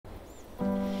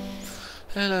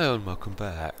Hello and welcome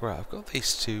back. Right, I've got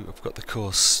these two. I've got the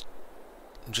course.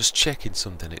 I'm just checking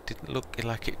something. It didn't look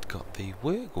like it got the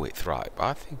work width right, but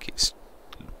I think it's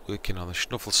working on the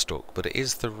schnuffle stock. But it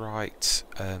is the right.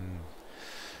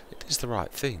 It is the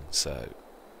right thing. So,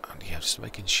 and yeah, just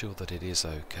making sure that it is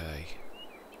okay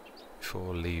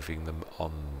before leaving them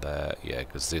on there. Yeah,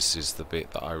 because this is the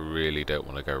bit that I really don't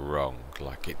want to go wrong,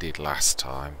 like it did last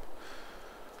time.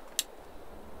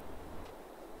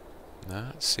 No,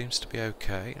 it seems to be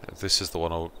okay. This is the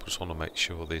one I just want to make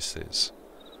sure this is.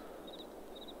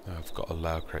 I've got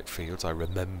allow create fields. I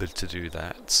remembered to do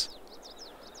that.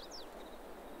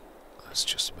 Let's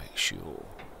just make sure.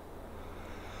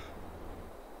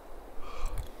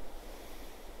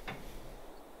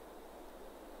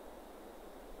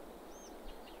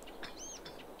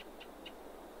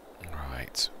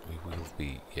 Right, we will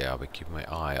be. Yeah, I'll be keeping my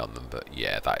eye on them. But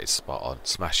yeah, that is spot on.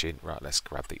 Smashing. Right, let's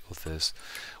grab the others.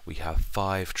 We have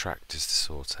 5 tractors to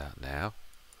sort out now.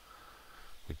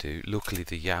 We do. Luckily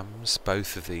the yams,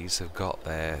 both of these have got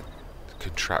their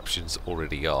contraptions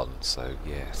already on, so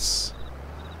yes.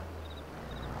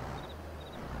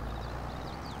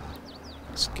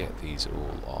 Let's get these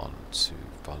all on to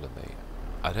follow me.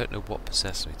 I don't know what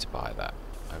possessed me to buy that.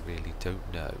 I really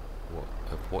don't know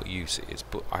what use it is,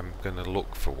 but I'm going to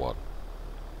look for one.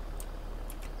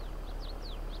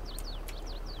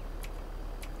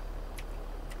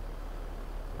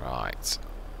 Right.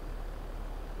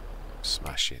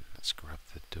 Smashing. Let's grab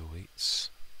the doits.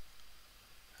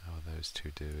 How are those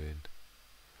two doing?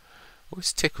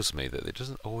 Always tickles me that it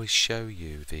doesn't always show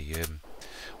you the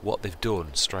what they've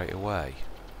done straight away.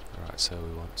 Right, so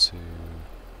we want to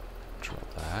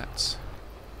drop that.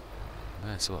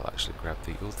 May as well actually grab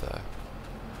the other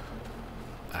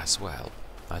as well.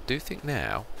 I do think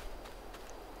now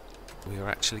we are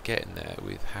actually getting there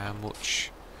with how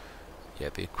much. Yeah,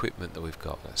 the equipment that we've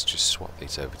got, let's just swap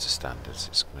these over to standards.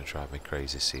 It's going to drive me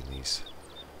crazy seeing these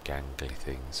gangly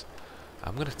things.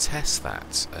 I'm going to test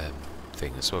that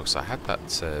thing as well, because I had that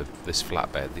this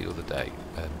flatbed the other day,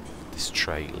 this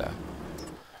trailer,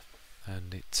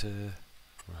 and it,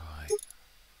 right,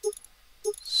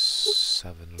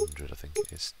 700 I think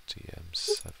it is, JiM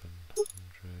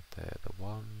 700, they're the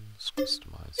ones,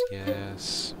 customise,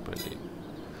 yes, brilliant.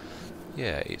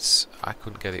 Yeah, I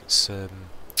couldn't get it to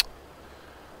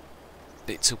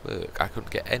work. I couldn't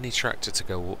get any tractor to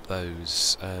go up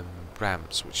those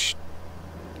ramps, which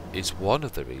is one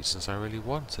of the reasons I really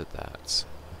wanted that.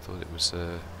 I thought it was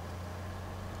yeah.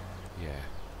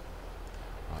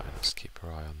 Right, let's keep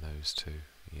our eye on those two.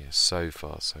 Yeah, so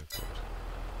far so good.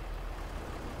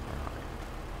 Right.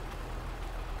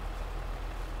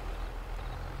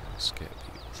 Let's get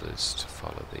the others to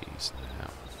follow these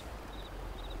now.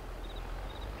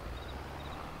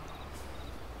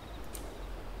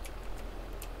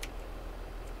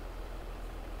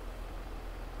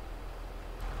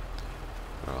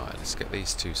 Right, let's get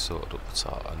these two sorted up the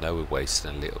top. I know we're wasting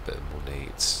a little bit of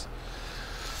money.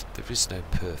 There is no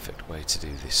perfect way to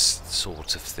do this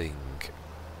sort of thing.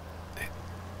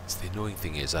 The annoying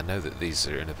thing is, I know that these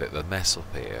are in a bit of a mess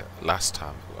up here. Last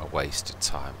time I wasted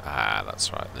time. Ah,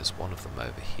 that's right. There's one of them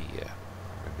over here.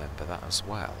 Remember that as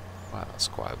well. Wow, that's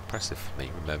quite impressive for me,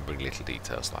 remembering little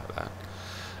details like that.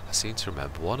 I seem to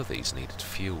remember one of these needed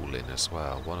fuel in as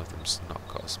well. One of them's not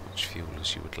got as much fuel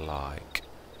as you would like.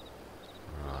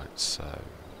 Right, so I'm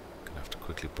going to have to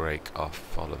quickly break off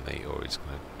follow me, or he's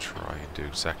going to try and do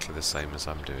exactly the same as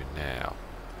I'm doing now.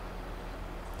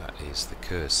 That is the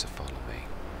cursor follow me.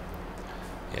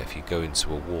 Yeah, if you go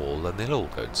into a wall, then they'll all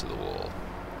go into the wall.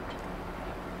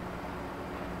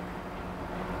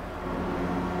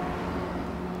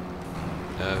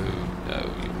 No,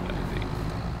 you maybe.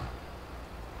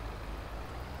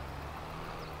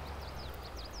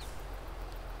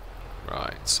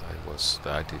 Right,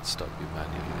 I did stop you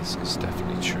manually, this is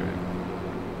definitely true.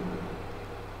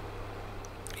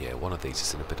 Yeah, one of these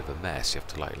is in a bit of a mess, you have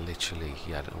to like literally,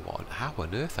 yeah, I don't know how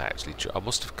on earth I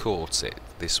must have caught it,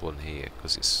 this one here,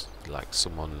 because it's like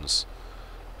someone's,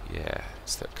 yeah,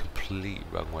 it's the complete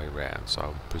wrong way round, so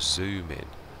I'm presuming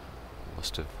I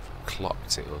must have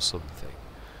clocked it or something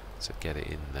to get it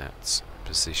in that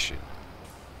position.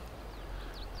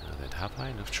 And then have I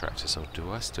enough tractors, or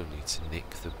do I still need to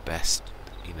nick the best,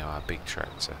 you know, our big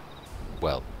tractor?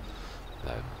 Well,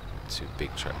 no, 2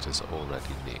 big tractors are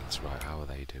already nicked. Right, how are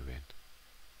they doing?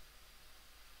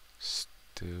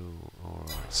 Still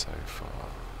alright so far.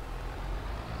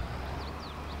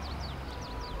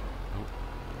 Oh.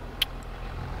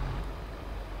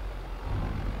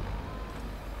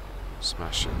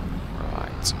 Smashing.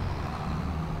 Right.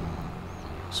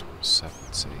 This one's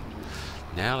 70.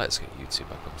 Now let's get you two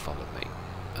back up, follow me.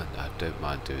 And I don't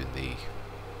mind doing the,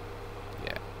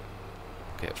 yeah,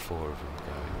 get 4 of them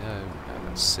going. No, no,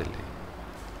 that's silly.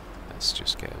 Let's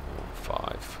just get them all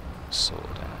 5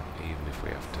 sorted out, even if we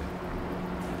have to,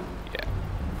 yeah.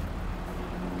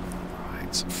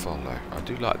 Right, follow. I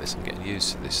do like this, I'm getting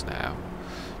used to this now.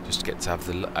 Just get to have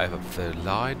the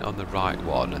line on the right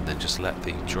one and then just let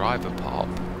the driver pop.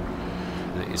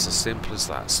 And it is as simple as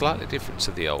that. Slightly different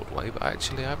to the old way, but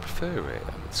actually I prefer it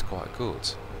and it's quite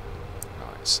good.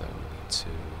 Right, so we need to...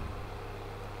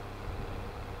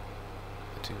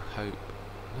 I do hope...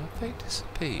 No, they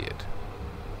disappeared.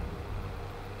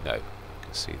 No, you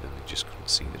can see them, you just couldn't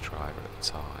see the driver at the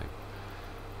time.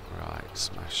 Right,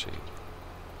 smashing.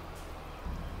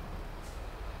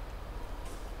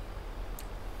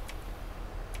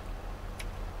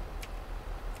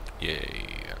 Yay,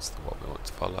 that's the one we want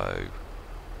to follow.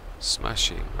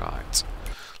 Smashing, right.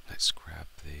 Let's grab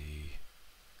the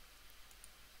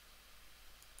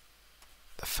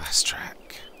fast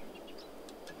track.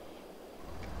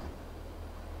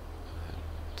 And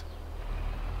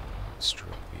let's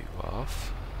drop you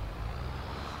off.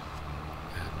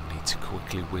 And need to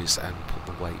quickly whiz and put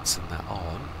the weights and that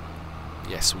on.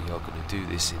 Yes, we are going to do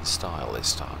this in style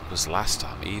this time, because last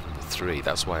time, even with 3,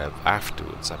 that's why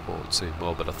afterwards I bought 2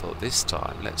 more, but I thought this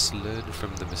time, let's learn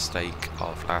from the mistake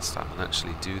of last time and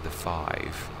actually do the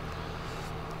 5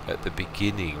 at the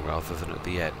beginning rather than at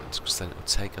the end, because then it would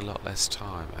take a lot less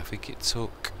time. I think it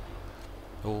took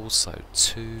also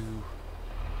two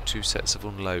sets of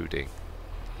unloading,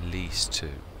 at least 2.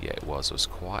 Yeah, it was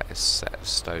quite a set of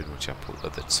stone which I put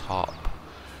at the top.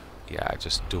 Yeah, I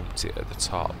just dumped it at the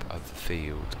top of the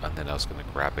field and then I was going to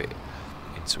grab it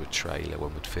into a trailer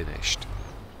when we'd finished.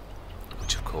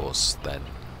 Which of course then,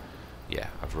 yeah,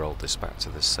 I've rolled this back to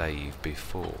the save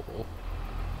before.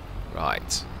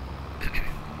 Right.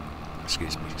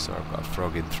 Excuse me, sorry, I've got a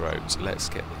frog in throat. Let's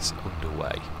get this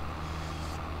underway.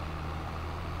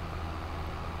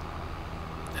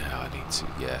 Now I need to,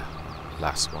 yeah,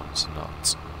 last one's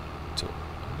not...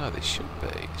 Oh, no, they should be.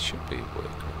 There should be a worker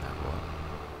in that one.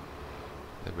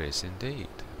 There is indeed.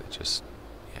 They're just,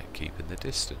 yeah, keeping the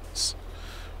distance.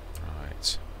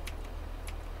 Right.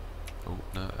 Oh,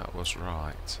 no, that was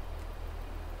right.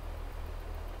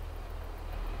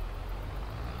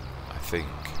 I think.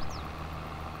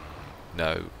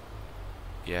 No.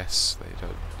 Yes,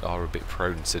 they are a bit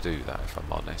prone to do that, if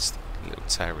I'm honest. Little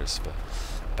terrors for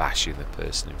bashing the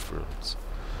person in front.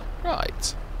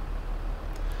 Right.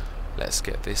 Let's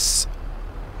get this...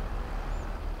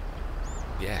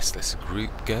 Yes, let's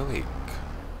group going.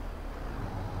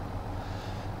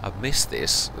 I've missed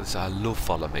this. I love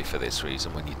Follow Me for this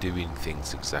reason, when you're doing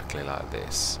things exactly like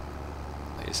this.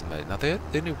 It's amazing. Now the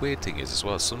only weird thing is as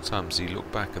well, sometimes you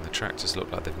look back and the tractors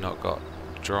look like they've not got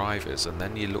drivers, and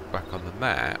then you look back on the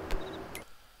map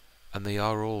and they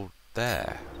are all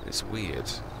there. It's weird.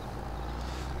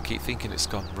 I keep thinking it's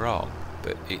gone wrong,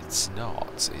 but it's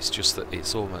not. It's just that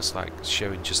it's almost like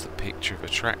showing just a picture of a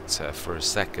tractor for a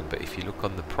second, but if you look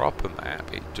on the proper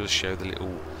map it does show the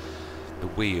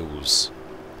wheels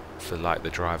for like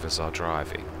the drivers are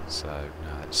driving. So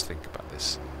now let's think about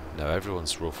this. No,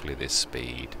 everyone's roughly this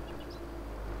speed.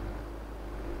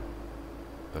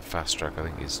 The fast track I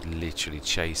think is literally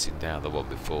chasing down the one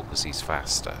before because he's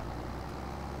faster.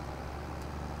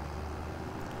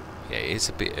 Yeah, it is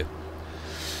a bit of...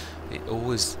 It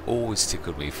always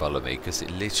tickled me, Follow Me, because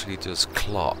it literally does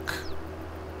clock.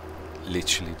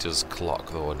 Literally does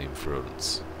clock the one in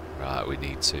front. Right, we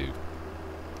need to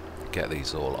get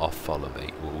these all off Follow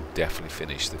Me. We'll definitely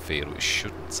finish the field, which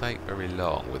shouldn't take very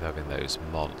long with having those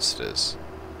monsters.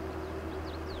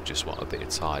 Just want a bit of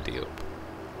tidy up.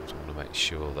 So I want to make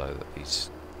sure though that these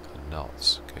are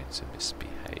not going to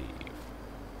misbehave.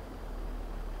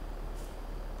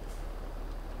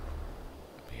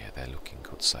 They're looking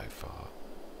good so far.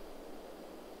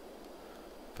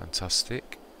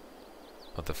 Fantastic.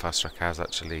 But the fast track has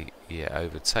actually, yeah,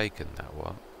 overtaken that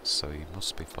one, so he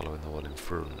must be following the one in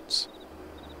front.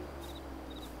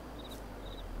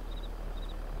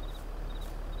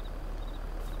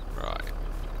 Right.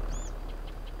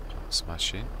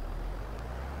 Smashing.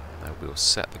 Now we'll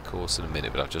set the course in a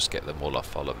minute, but I'll just get them all off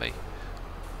Follow Me.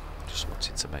 Just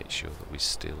wanted to make sure that we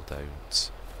still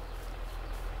don't...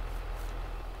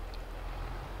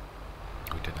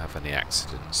 We didn't have any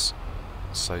accidents.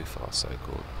 So far so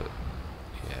good, but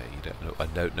yeah, you don't know. I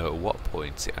don't know at what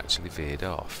point it actually veered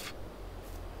off.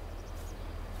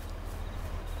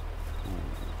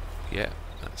 Ooh, yeah,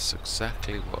 that's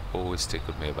exactly what always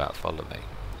tickled me about Follow Me.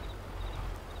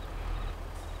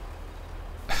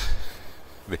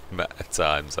 The amount of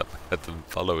times I've had them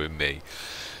following me,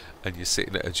 and you're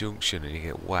sitting at a junction and you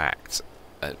get whacked,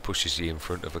 It pushes you in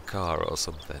front of a car or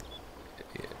something.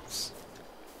 It's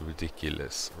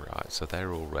ridiculous. Right, so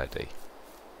they're all ready.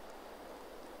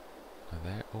 And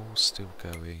they're all still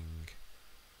going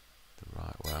the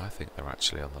right way. I think they're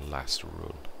actually on the last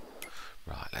run.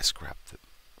 Right, let's grab the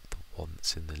one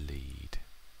that's in the lead.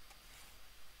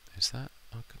 Is that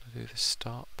not going to do the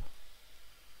stop?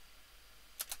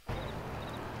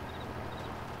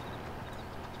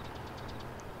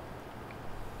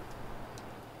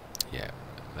 Yeah,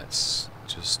 let's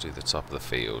just do the top of the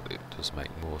field. It does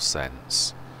make more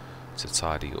sense to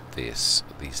tidy up these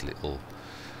little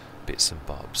bits and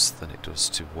bobs than it does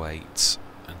to wait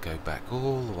and go back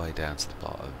all the way down to the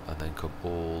bottom and then come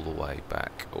all the way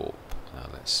back up. Now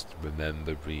let's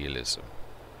remember realism.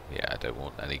 Yeah, I don't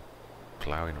want any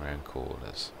ploughing around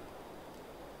corners.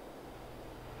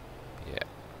 Yeah.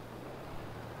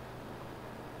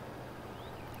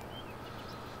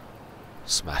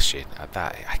 Smashing at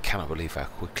that. I cannot believe how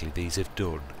quickly these have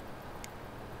done.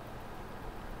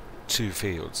 2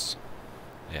 fields.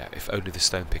 Yeah, if only the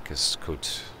stone pickers could,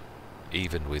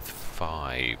 even with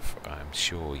 5, I'm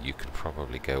sure you could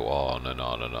probably go on and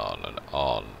on and on and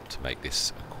on to make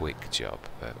this a quick job.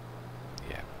 But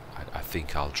yeah, I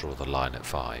think I'll draw the line at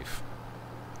 5.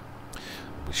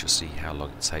 We shall see how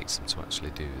long it takes them to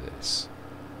actually do this.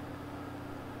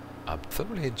 I'm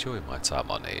thoroughly enjoying my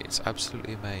time on it. It's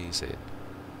absolutely amazing.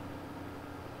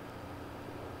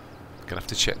 Gonna have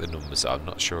to check the numbers. I'm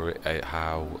not sure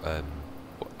how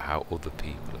other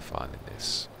people are finding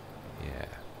this. Yeah.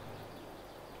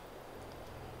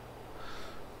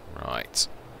 Right.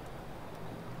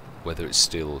 Whether it's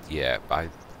still, yeah, I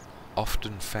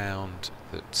often found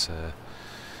that,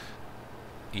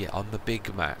 yeah, on the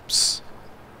big maps,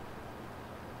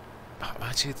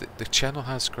 actually the channel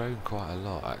has grown quite a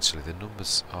lot. Actually, the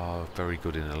numbers are very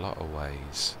good in a lot of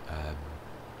ways.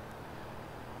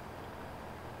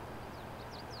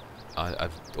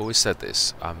 I've always said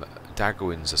this.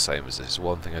 Daggerwin's the same as this.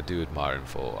 One thing I do admire him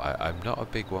for. I'm not a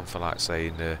big one for like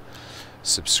saying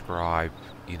subscribe,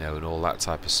 you know, and all that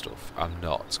type of stuff. I'm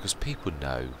not, because people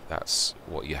know that's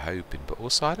what you're hoping. But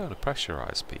also, I don't want to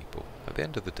pressurise people. At the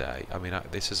end of the day, I mean,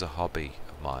 this is a hobby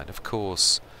of mine. Of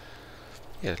course,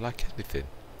 yeah, like anything,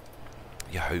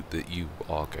 you hope that you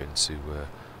are going to, the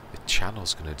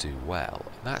channel's going to do well.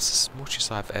 And that's as much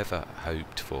as I've ever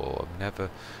hoped for. No,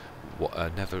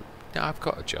 I've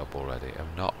got a job already.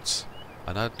 I'm not,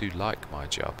 and I do like my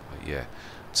job. But yeah,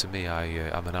 to me,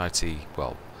 I'm an IT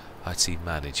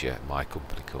manager. My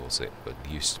company calls it. But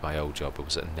my old job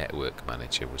was a network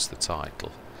manager was the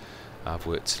title. I've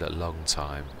worked a long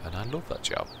time, and I love that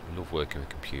job. I love working with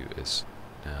computers.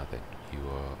 Now then,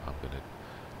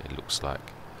 it looks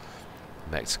like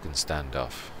Mexican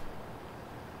standoff,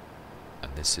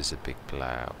 and this is a big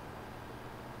plough.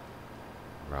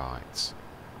 Right.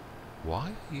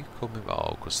 Why are you coming?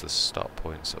 Oh, because the stop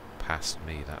points are past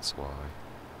me, that's why.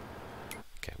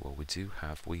 Okay, well we do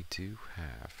have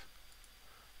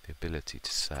the ability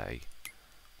to say,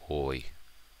 oi,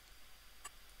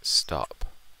 stop.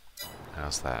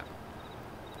 How's that?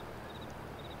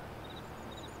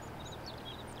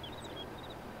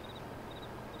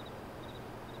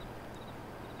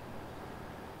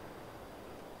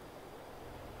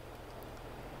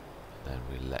 Then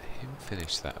we let him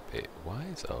finish that bit. Why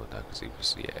is... oh no, because he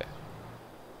was... yeah.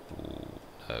 Ooh,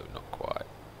 no, not quite.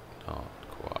 Not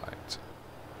quite.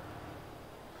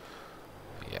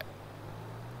 Yeah.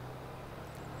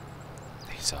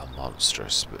 These are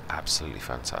monstrous, but absolutely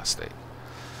fantastic.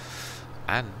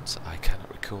 And I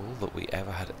cannot recall that we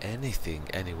ever had anything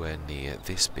anywhere near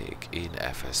this big in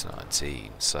FS19.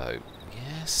 So,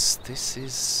 yes, this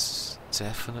is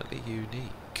definitely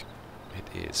unique.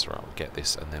 It is. Right, we'll get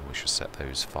this and then we should set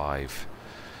those 5.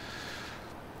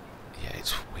 Yeah,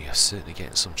 we are certainly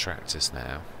getting some tractors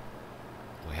now.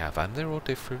 We have, and they're all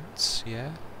different,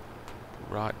 yeah.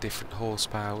 Right, different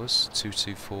horsepowers.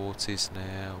 240s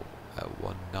now,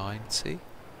 190,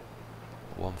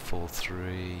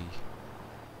 143.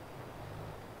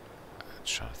 I'm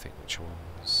trying to think which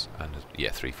ones. And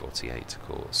yeah, 348 of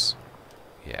course.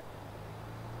 Yeah.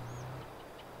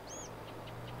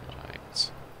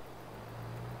 Right.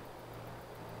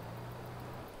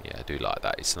 Yeah, I do like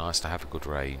that. It's nice to have a good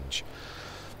range.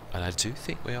 And I do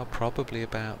think we are probably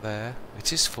about there.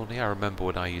 It is funny, I remember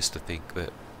when I used to think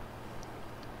that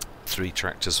 3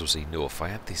 tractors was enough. I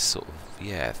had this sort of,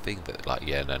 yeah, thing that like,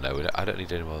 yeah, no, I don't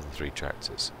need any more than 3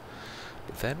 tractors.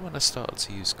 But then when I started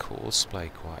to use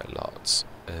Courseplay quite a lot,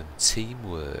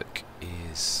 teamwork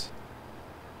is,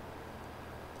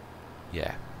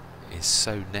 yeah, is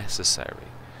so necessary.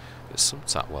 But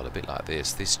sometimes, well, a bit like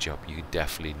this job, you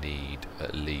definitely need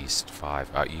at least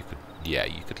 5. You could Yeah,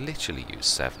 you could literally use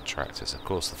 7 tractors. Of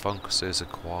course, the Focuses are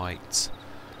quite,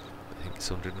 I think it's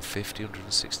 150,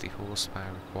 160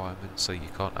 horsepower requirement, so you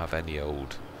can't have any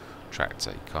old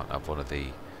tractor. You can't have one of the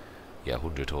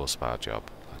 100 horsepower job.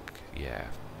 Like, yeah.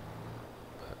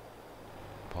 But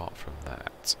apart from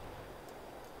that,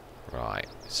 right,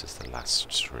 this is the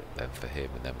last strip then for him,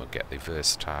 and then we'll get the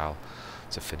versatile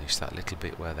to finish that little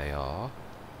bit where they are.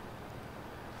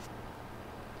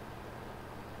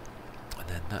 And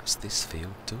then that's this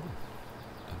field done.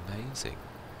 Amazing.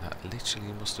 That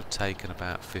literally must have taken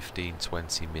about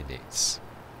 15-20 minutes.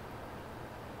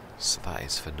 So that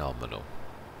is phenomenal.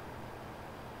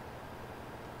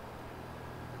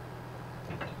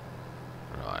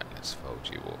 Right, let's fold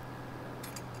you up.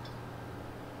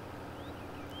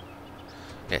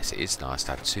 Yes, it is nice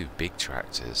to have 2 big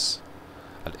tractors.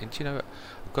 And you know,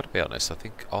 I've got to be honest, I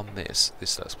think on this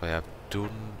Let's Play I've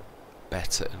done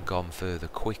better and gone further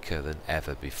quicker than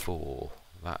ever before.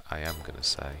 That I am going to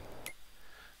say.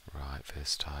 Right,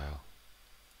 versatile.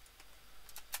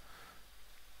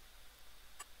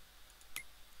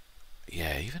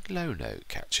 Yeah, even Lone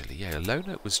Oak actually. Yeah, Lone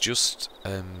Oak was just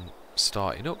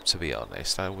starting up, to be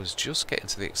honest. I was just getting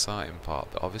to the exciting part,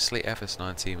 but obviously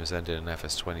FS19 was ending and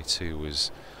FS22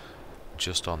 was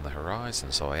just on the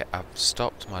horizon, so I've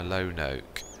stopped my Lone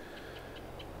Oak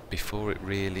before it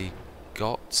really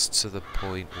got to the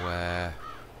point where,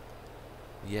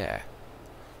 yeah,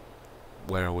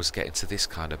 where I was getting to this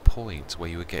kind of point where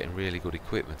you were getting really good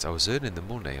equipment. I was earning the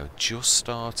money. I just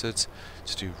started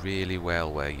to do really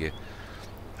well, where you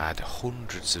had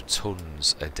hundreds of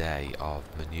tons a day of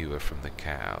manure from the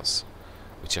cows,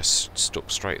 which I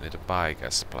stuck straight into the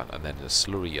biogas plant, and then the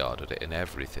slurry yard at it and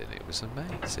everything. It was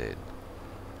amazing.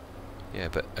 Yeah,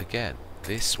 but again,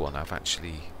 this one I've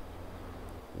actually...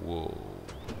 Whoa.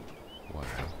 Wow.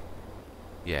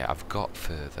 Yeah, I've got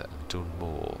further and done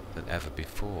more than ever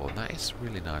before, and that is a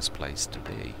really nice place to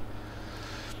be.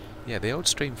 Yeah, the old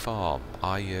Stream Farm,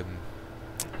 I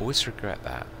always regret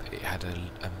that. It had a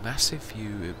massive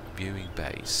viewing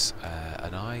base,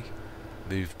 and I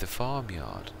moved the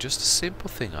farmyard. Just a simple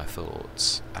thing, I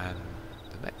thought, and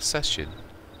the next session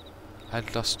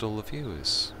I'd lost all the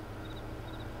viewers.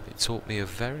 It taught me a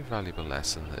very valuable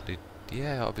lesson that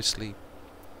obviously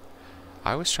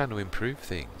I was trying to improve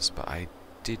things, but I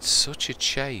did such a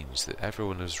change that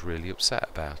everyone was really upset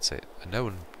about it, and no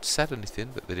one said anything,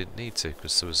 but they didn't need to,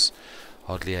 because there was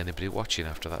hardly anybody watching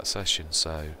after that session.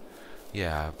 So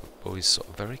yeah, I'm always sort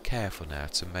of very careful now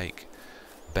to make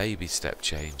baby step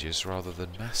changes rather than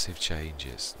massive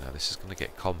changes. Now this is going to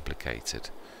get complicated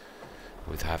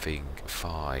with having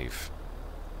 5.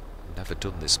 Never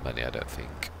done this many, I don't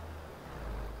think.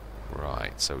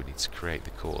 Right, so we need to create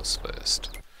the course first.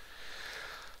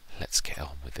 Let's get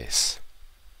on with this.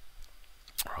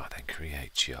 Right then,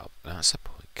 create job. Now that's the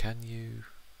point. Can you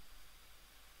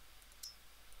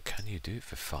do it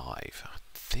for 5? I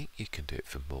think you can do it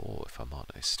for more, if I'm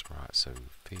honest. Right, so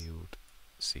field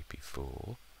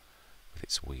CP4 with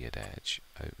its weird edge.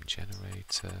 Open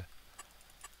generator.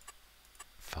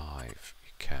 5.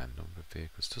 You can. Number of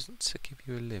vehicles doesn't give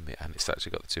you a limit, and it's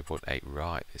actually got the 2.8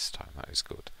 right this time. That is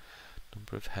good.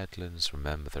 Number of headlands.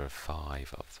 Remember, there are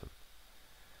 5 of them.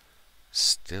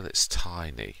 Still, it's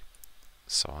tiny,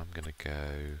 so I'm going to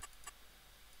go,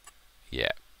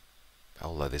 yeah,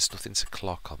 although there's nothing to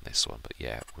clock on this one, but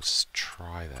yeah, we'll just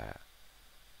try that.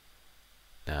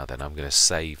 Now then, I'm going to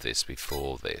save this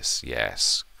before this,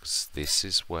 yes, 'cause this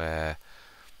is where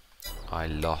I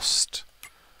lost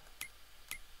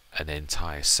an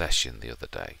entire session the other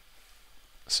day,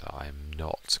 so I'm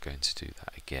not going to do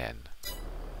that again.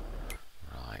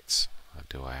 Right,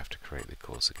 do I have to create the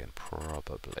course again?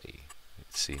 Probably.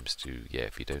 It seems to, yeah,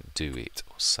 if you don't do it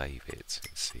or save it,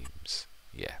 it seems,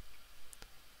 yeah,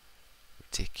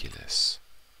 ridiculous.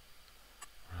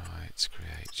 Right,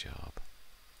 create job.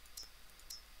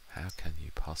 How can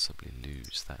you possibly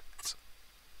lose that?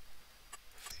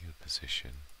 Field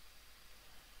position.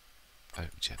 Open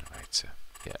generator.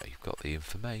 Yeah, you've got the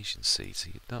information, see, so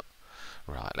you're not...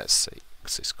 Right, let's see,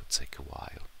 because this could take a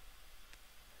while.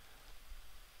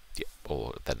 Yeah,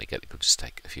 or then again, it could just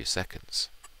take a few seconds.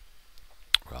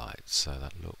 Right, so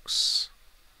that looks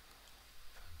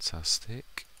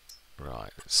fantastic.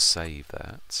 Right, let's save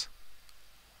that.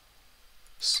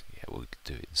 So, yeah, we'll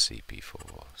do it in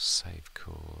CP4. Save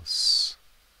course.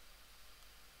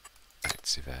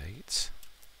 Activate.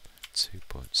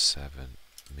 2.7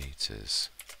 meters.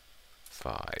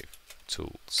 5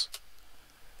 tools.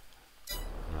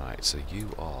 Right, so you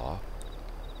are...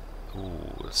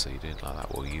 Ooh, so you didn't like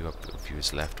that. Well, you have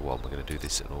viewers left 1. We're going to do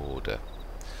this in order.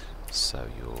 So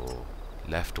your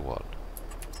left 1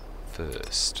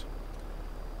 first.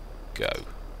 go.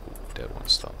 Ooh, we don't want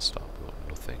to start, we want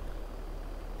nothing.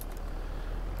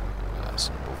 That's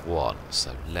number 1,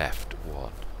 so left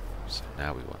 1. So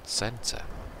now we want centre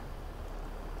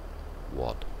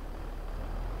 1.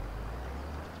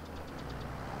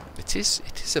 It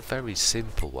is a very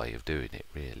simple way of doing it,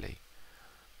 really.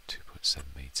 2.7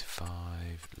 meter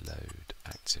 5, load,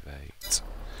 activate.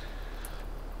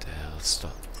 Del,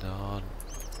 stop, done.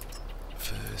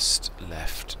 First,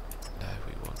 left, no,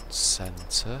 we want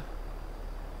centre.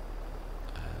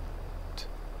 And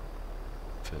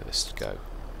first, go.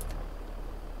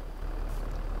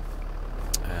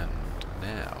 And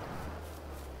now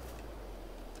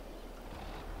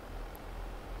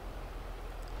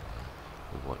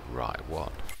we want right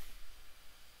 1.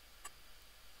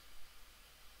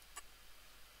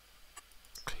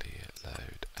 Clear,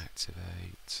 load,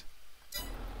 activate.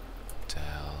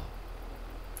 Del.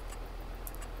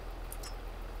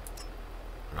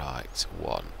 Right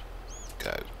 1.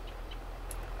 Go.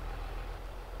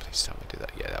 Please tell me to do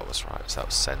that. Yeah, that was right. So that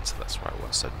was centre. That's the right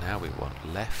one. So now we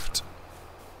want left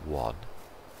 1.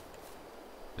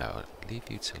 No, I'll leave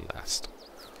you to last.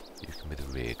 You can be the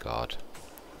rear guard.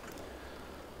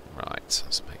 Right,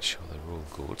 let's make sure they're all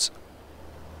good.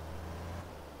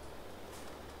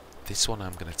 This one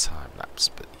I'm going to time lapse,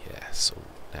 but yeah, so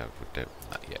no, we don't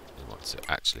want that yet. We want to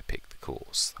actually pick the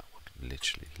course. That one,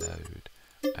 literally load,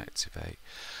 activate.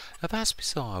 Now that's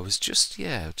bizarre. I was just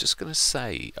going to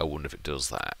say, I wonder if it does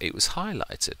that. It was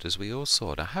highlighted, as we all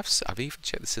saw. And I've even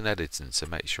checked this in editing to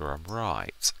make sure I'm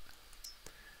right.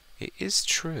 It is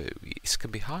true. It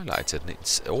can be highlighted, and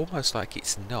it's almost like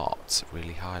it's not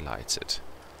really highlighted.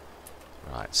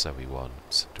 Right, so we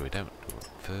want. We want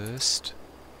first,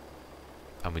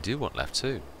 and we do want left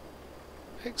 2.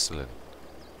 Excellent.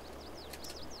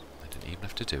 I didn't even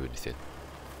have to do anything.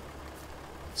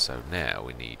 So now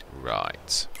we need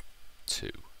right 2.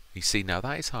 You see, now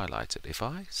that is highlighted. If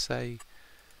I say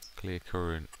clear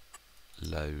current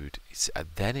load,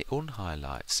 then it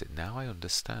unhighlights it. Now I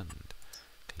understand.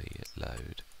 Clear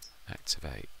load,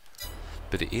 activate.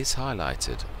 But it is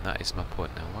highlighted, and that is my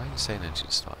point. Now, why are you saying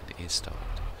engine started? It is started.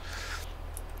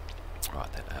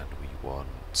 Right then, and we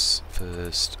want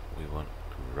first, we want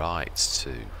right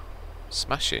 2.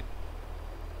 Smashing.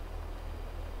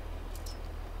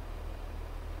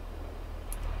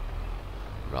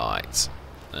 Right,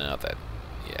 now then,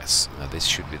 yes, now this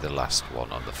should be the last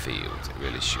one on the field, it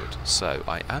really should. So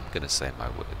I am going to say my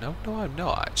word. No, I'm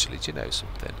not actually. Do you know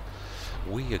something?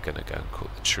 We are going to go and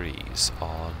cut the trees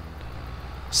on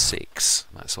 6.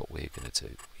 That's what we're going to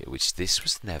do. Yeah, which this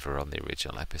was never on the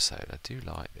original episode. I do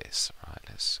like this. Right,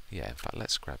 in fact,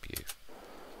 let's grab you.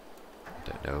 I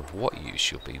don't know of what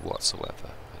use you'll be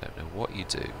whatsoever. I don't know what you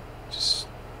do. Just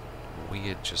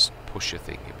weird, just push a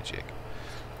thingy-majig.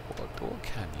 What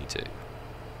can you do?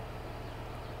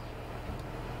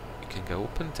 You can go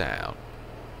up and down,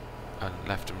 and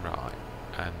left and right,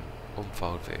 and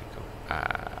unfold vehicle.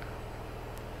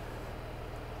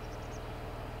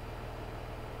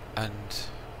 And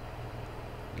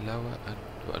lower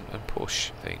and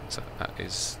push things. That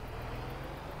is.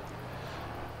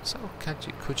 So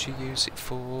could you use it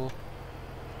for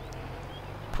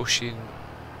pushing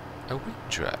a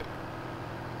windrow?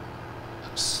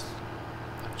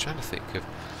 I'm trying to think of.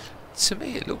 To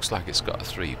me, it looks like it's got a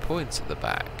 3 points at the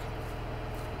back,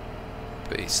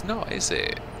 but it's not, is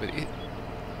it? But it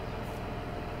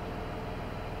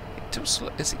does.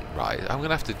 Is it right? I'm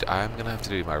gonna have to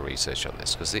do my research on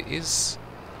this, because it is.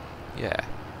 Yeah.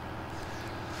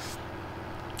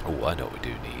 Oh, I know what we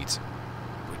do need.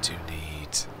 We do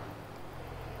need.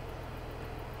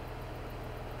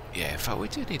 Yeah, in fact, we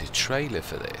do need a trailer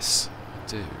for this.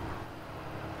 We do.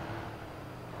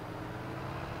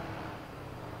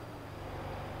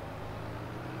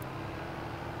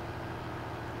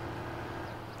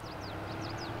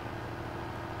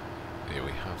 Yeah,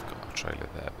 we have got a trailer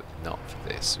there, but not for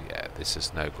this. Yeah, this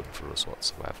is no good for us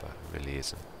whatsoever. It really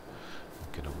isn't.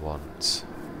 I'm going to want.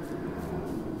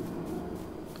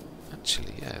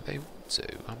 Actually, yeah, they will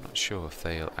do. I'm not sure if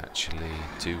they'll actually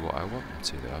do what I want them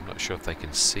to, though. I'm not sure if they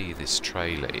can see this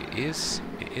trailer. It is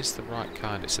the right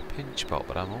kind. It's a pinch bolt,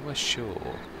 but I'm almost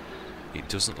sure it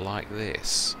doesn't like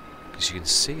this, because you can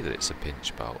see that it's a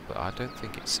pinch bolt, but I don't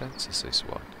think it senses this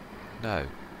one. No,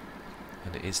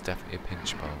 and it is definitely a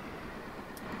pinch bolt.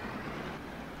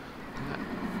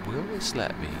 Will this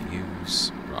let me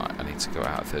use... Right, I need to go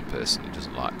out third person. It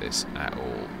doesn't like this at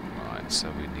all. Right,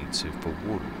 so we need to, for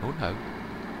one... Oh no.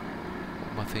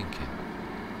 What am I thinking?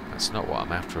 That's not what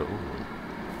I'm after at all.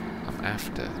 I'm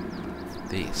after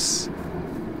this.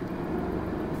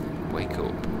 Wake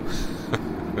up.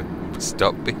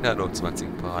 Stop being an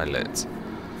automatic pilot.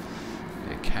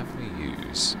 Okay, can we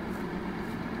use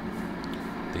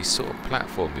the sort of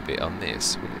platformy bit on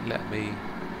this? Will it let me?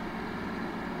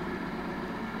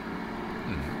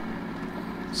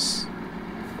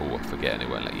 Oh, I forget, it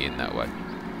won't let you in that way.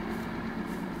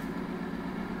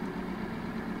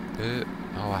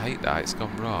 Oh, I hate that. It's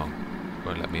gone wrong.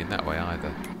 Won't let me in that way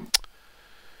either.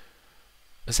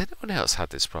 Has anyone else had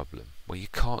this problem where you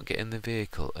can't get in the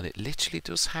vehicle, and it literally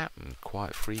does happen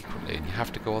quite frequently, and you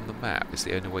have to go on the map? It's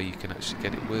the only way you can actually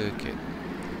get it working.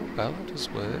 Well, it does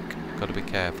work. Got to be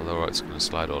careful, or it's going to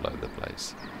slide all over the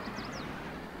place.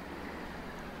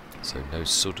 So no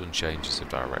sudden changes of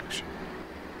direction,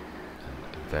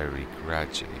 and very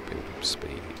gradually build up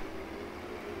speed.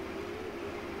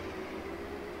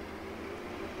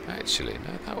 Actually,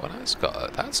 no,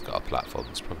 that's got a platform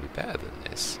that's probably better than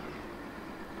this.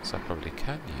 So I probably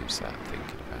can use that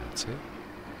thinking about it.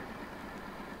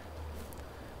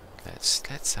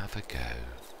 Let's have a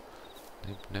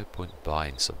go. No point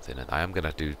buying something, and I am going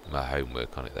to do my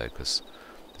homework on it though, because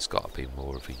there's got to be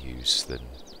more of a use than.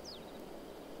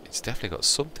 It's definitely got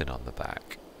something on the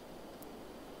back.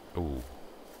 Ooh.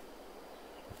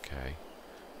 Okay.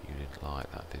 You didn't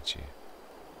like that, did you?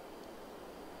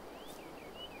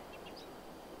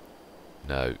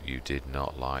 No, you did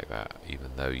not like that.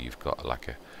 Even though you've got like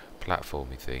a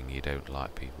platformy thing, you don't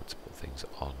like people to put things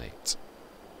on it.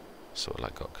 Sort of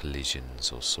like got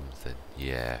collisions or something.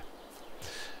 Yeah.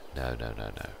 No.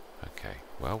 Okay.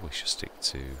 Well, we should stick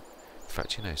to. In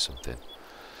fact, you know something?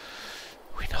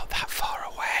 We're not that far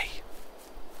away.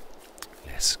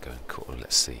 Let's go and cut.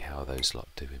 Let's see how those lot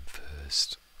doing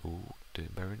first. Ooh, doing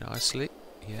very nicely.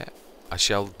 Yeah. I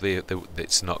shall.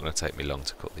 It's not going to take me long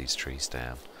to cut these trees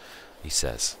down. He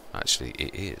says. Actually,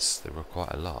 it is. There are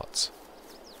quite a lot.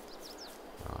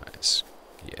 Right.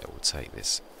 Yeah, we'll take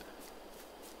this.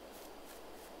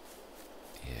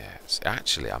 Yeah.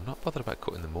 Actually, I'm not bothered about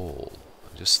cutting them all.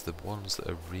 Just the ones that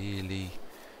are really,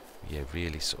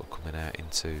 really sort of coming out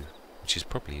into, which is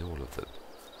probably all of them.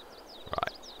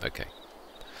 Right. Okay.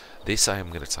 This I am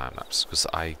going to time lapse because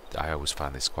I always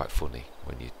find this quite funny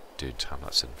when you're doing time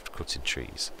lapse and cutting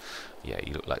trees. Yeah,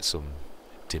 you look like some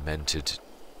demented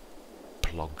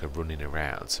plonker running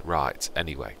around. Right,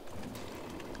 anyway.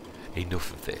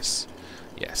 Enough of this.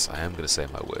 Yes, I am going to say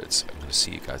my words. I'm going to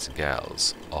see you guys and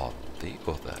gals on the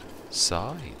other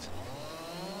side.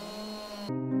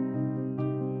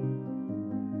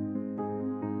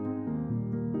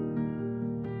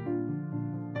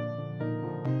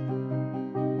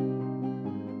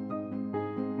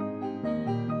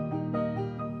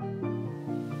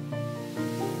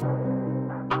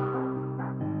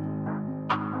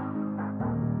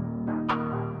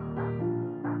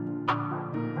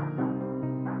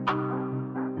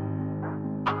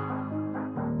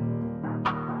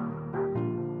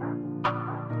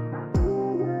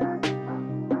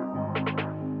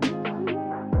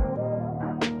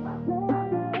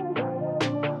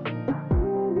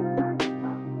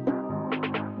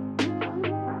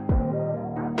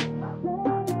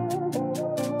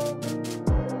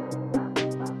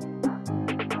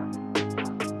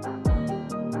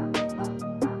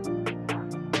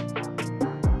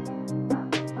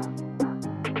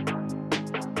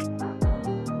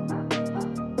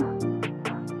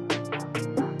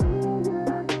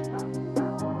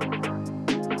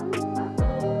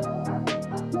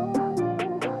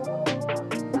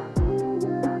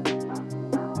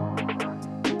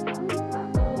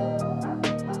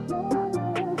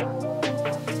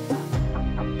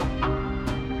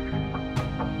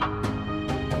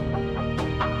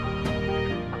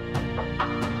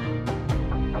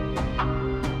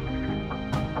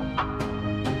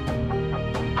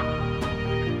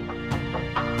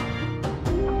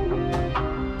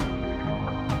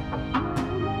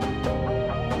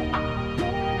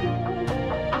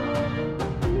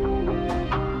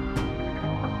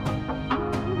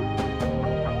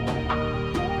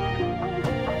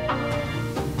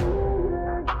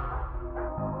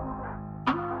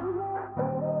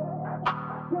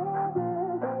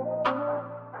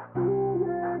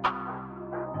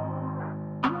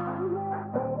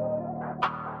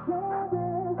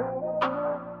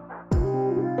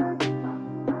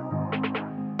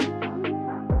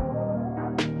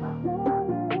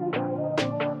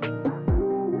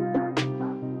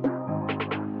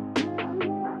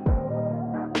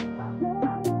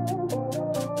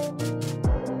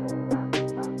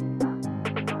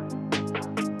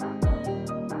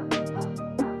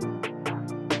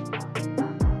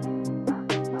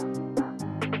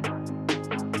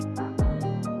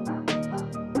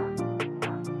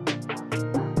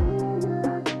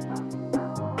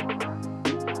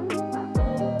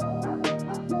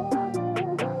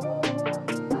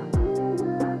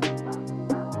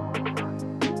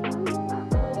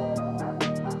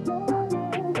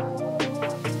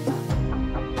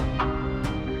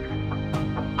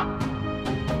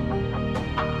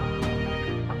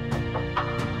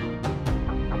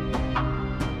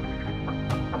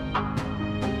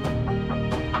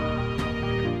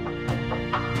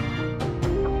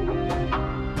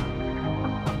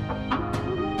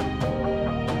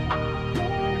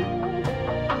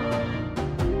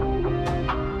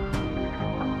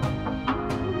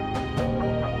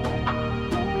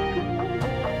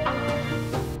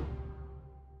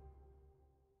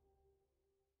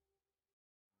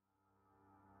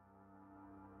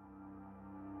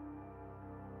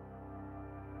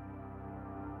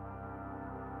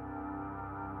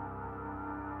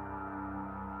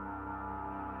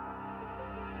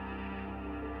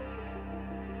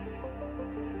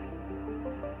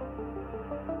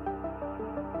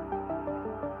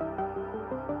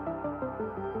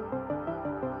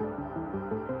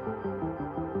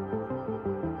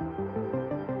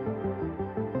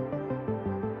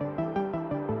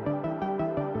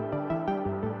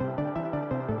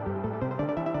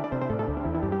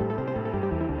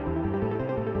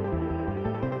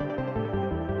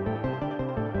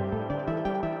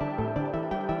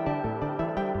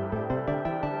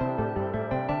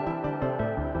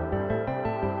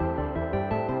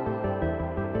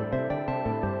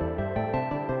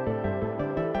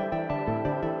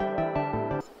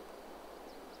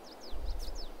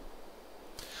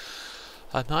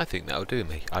 And I think that'll do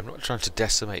me. I'm not trying to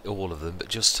decimate all of them, but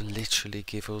just to literally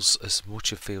give us as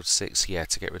much of field 6, yeah,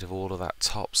 to get rid of all of that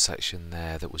top section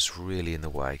there that was really in the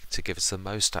way, to give us the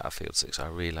most out of field 6. I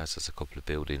realise there's a couple of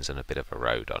buildings and a bit of a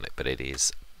road on it, but it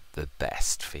is the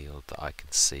best field that I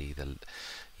can see.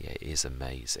 Yeah, it is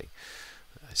amazing.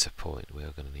 It's a point we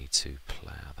are going to need to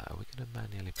plough that. Are we going to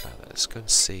manually plough that? Let's go and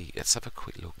see. Let's have a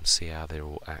quick look and see how they're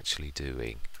all actually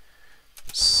doing.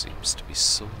 There seems to be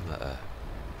some that are...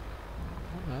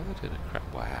 Oh no, they're doing a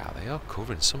crap. Wow, they are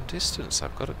covering some distance.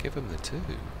 I've got to give them the 2.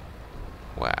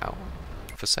 Wow.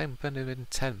 For saying we've been in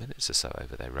 10 minutes or so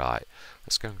over there. Right,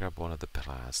 let's go and grab one of the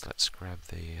plows. Let's grab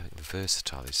I think the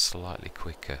Versatile is slightly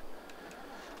quicker.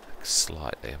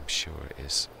 Slightly, I'm sure it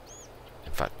is.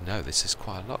 In fact, no, this is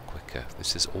quite a lot quicker.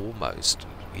 This is almost,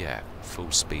 yeah,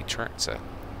 full speed tractor.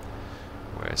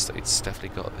 Whereas it's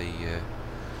definitely got the...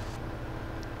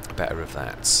 better of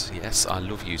that. Yes, I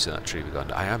love using that tree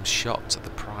gun. I am shocked at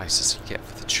the prices you get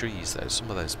for the trees though.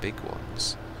 Some of those big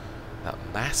ones. That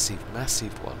massive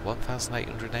one,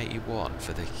 1,881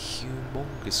 for the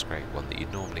humongous great one that you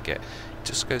normally get. It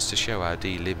just goes to show how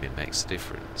de-limbing makes a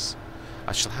difference.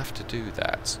 I shall have to do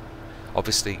that.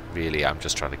 Obviously, really, I'm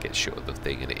just trying to get short of the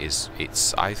thing, and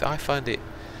I find it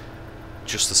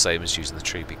just the same as using the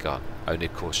tree gun. Only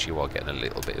of course you are getting a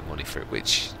little bit of money for it,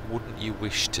 which wouldn't you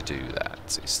wish to do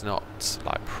that? It's not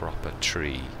like proper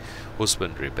tree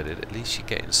husbandry, but at least you're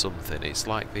getting something. It's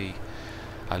like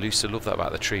I used to love that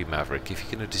about the tree maverick. If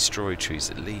you're going to destroy trees,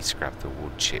 at least grab the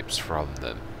wood chips from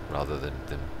them rather than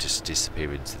them just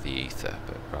disappear into the ether.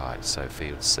 But right, so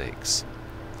field 6.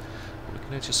 We're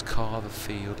going to just carve a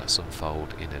field. Let's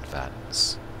unfold in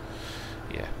advance.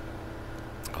 Yeah.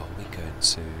 Are we going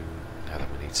to... Now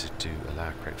that we need to do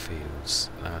allow correct fields.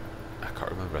 I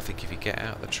can't remember. I think if you get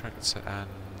out the tractor and...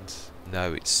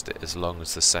 No, it's as long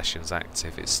as the session's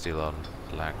active, it's still on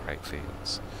allow correct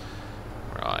fields.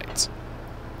 Right.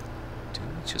 Do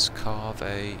we just carve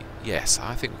a... Yes,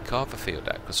 I think we carve a field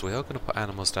out, because we are going to put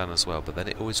animals down as well, but then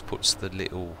it always puts the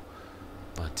little...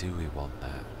 Why do we want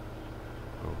that?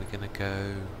 Or are we going to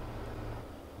go...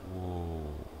 Whoa.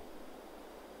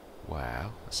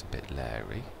 Wow, that's a bit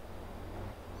leery.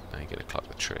 Now you're going to clock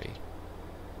the tree.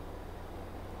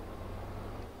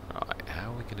 Right,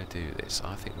 how are we going to do this?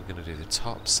 I think we're going to do the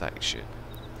top section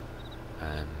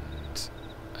and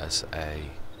as a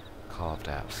carved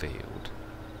out field.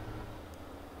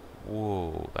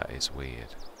 Whoa, that is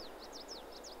weird.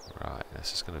 Right,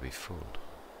 this is going to be fun.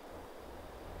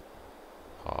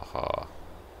 Ha ha.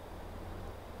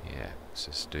 Yeah, it's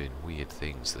just doing weird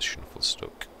things, the shuffle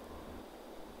stuck.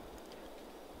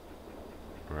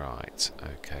 Right,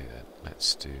 okay then,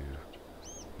 let's do,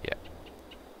 yeah,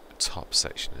 top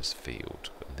section as field,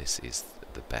 and this is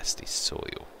the best is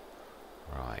soil.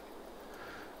 Right,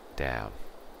 down,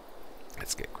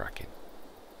 let's get cracking.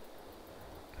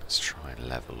 Let's try and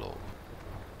level up.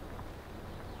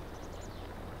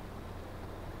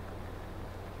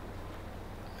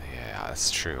 Yeah, that's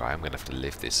true, I am going to have to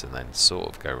lift this and then sort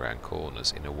of go around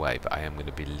corners in a way, but I am going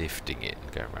to be lifting it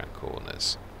and going around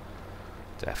corners,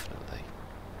 definitely.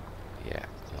 Yeah,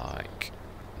 like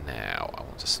now I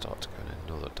want to start to go in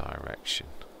another direction.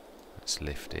 Let's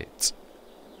lift it.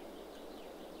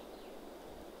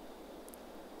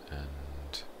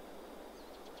 And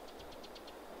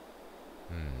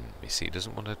you see it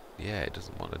doesn't want to, yeah, it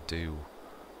doesn't want to do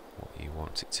what you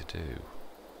want it to do.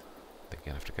 I think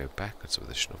you're going to have to go backwards with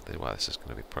the snuff. Well, this is going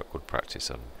to be good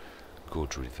practice on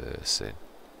good reversing.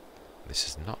 This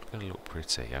is not going to look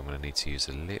pretty. I'm going to need to use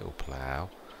a little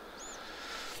plough.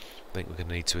 I think we're going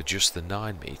to need to adjust the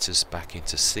 9 meters back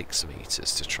into 6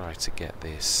 meters to try to get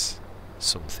this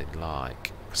something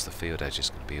like, because the field edge is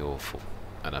going to be awful.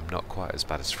 And I'm not quite as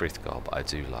bad as Frithgar, but I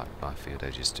do like my field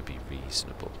edges to be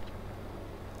reasonable.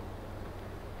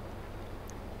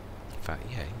 In fact,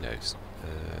 yeah, he knows.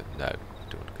 No, I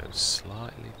don't want to go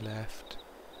slightly left.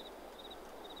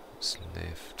 Let's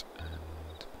lift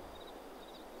and...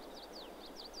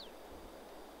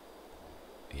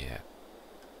 Yeah.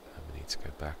 We need to go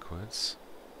backwards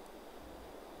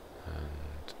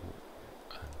and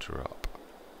drop.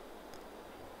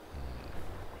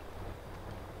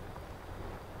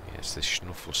 Yes, this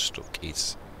schnuffle stuck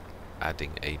is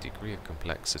adding a degree of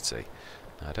complexity.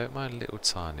 Now, I don't mind little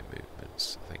tiny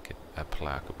movements. I think a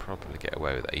plough could probably get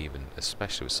away with it, even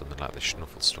especially with something like the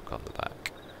schnuffle stuck on the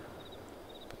back.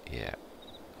 But yeah,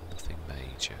 nothing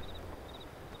major.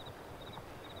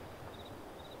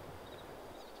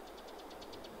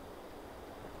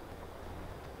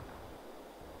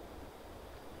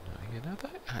 You know,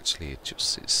 that actually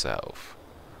adjusts itself.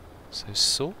 So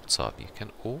sort of, you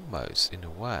can almost, in a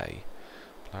way,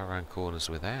 plough around corners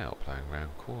without ploughing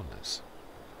around corners?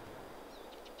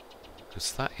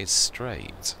 Because that is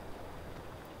straight.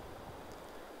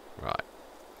 Right.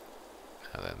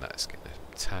 Now then, that's getting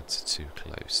a tad too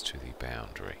close to the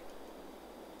boundary.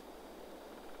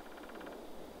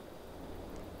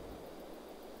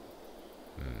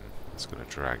 It's going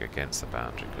to drag against the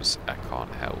boundary because I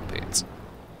can't help it.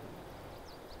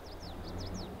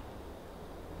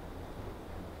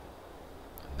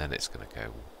 And then it's going to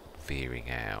go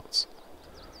veering out.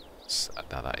 So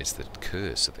now that is the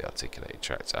curse of the articulated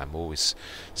tractor. I'm always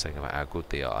saying about how good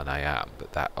they are, and I am,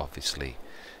 but that obviously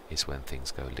is when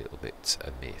things go a little bit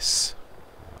amiss.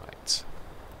 Right.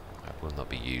 I will not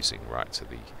be using right to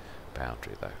the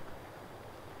boundary though.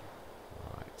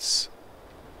 Right.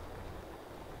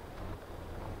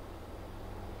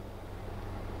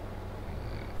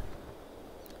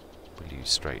 Will you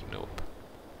straighten up?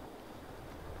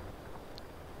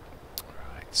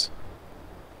 Right.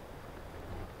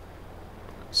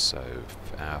 So,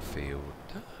 our field...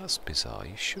 Oh, that's bizarre.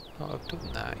 You should not have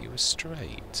done that. You were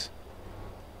straight.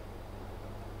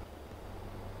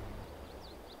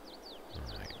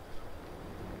 Right.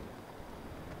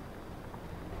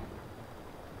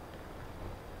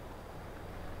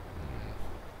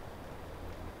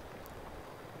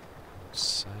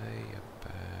 Say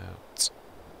about...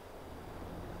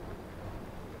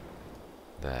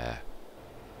 there.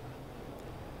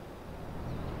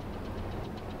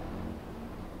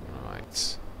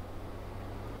 Right.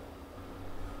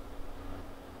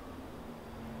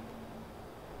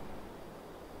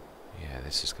 Yeah,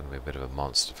 this is going to be a bit of a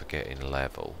monster for getting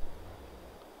level.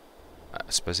 I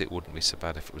suppose it wouldn't be so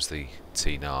bad if it was the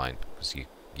T9, because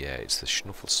yeah, it's the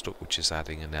schnuffle stuck which is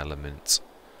adding an element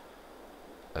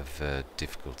of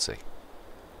difficulty.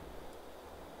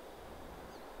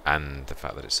 And the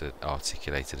fact that it's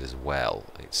articulated as well,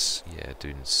 it's, yeah,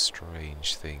 doing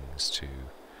strange things to,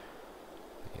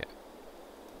 yeah,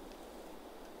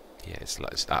 it's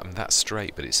like, that's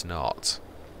straight, but it's not.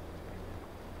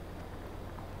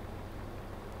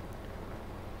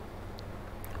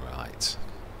 Right.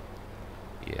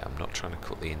 Yeah, I'm not trying to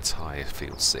cut the entire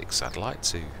field 6. I'd like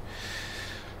to,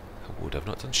 I would, I've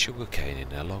not done sugarcane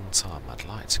in a long time. I'd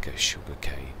like to go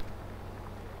sugarcane.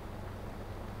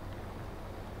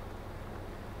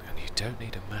 Don't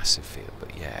need a massive field,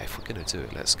 but yeah, if we're going to do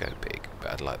it, let's go big.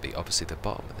 But I'd like obviously the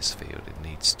bottom of this field, it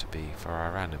needs to be for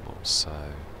our animals, so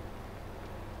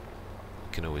we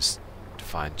can always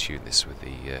fine-tune this with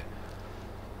the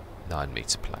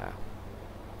 9-metre plough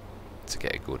to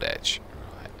get a good edge.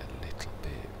 Right, a little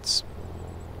bit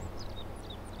more,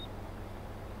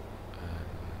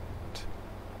 and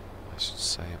I should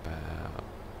say about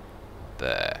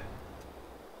there.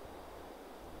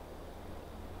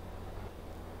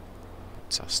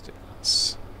 Fantastic,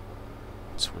 let's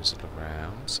twizzle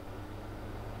around.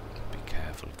 Be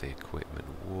careful of the equipment.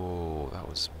 Whoa, that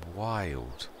was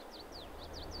wild.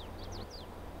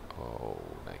 Oh,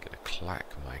 they're going to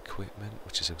clack my equipment,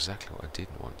 which is exactly what I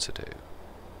didn't want to do.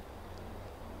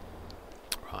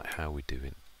 Right, how are we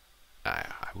doing? I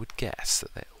would guess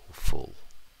that they're all full.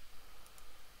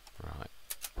 Right.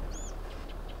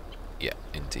 Yeah,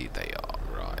 indeed they are.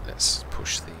 Right, let's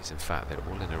push these. In fact, they're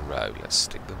all in a row. Let's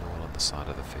stick them all on the side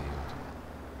of the field.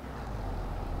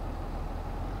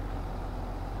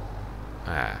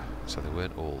 Ah, so they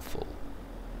weren't all full.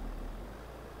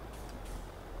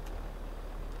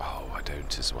 Oh, I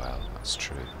don't as well. That's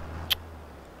true.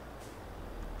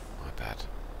 My bad.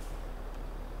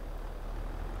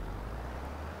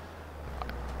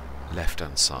 Right.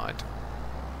 Left-hand side.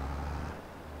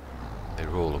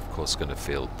 They're all, of course, going to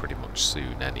fill pretty much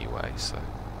soon anyway, so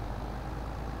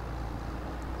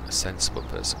a sensible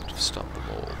person would have stopped them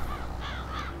all.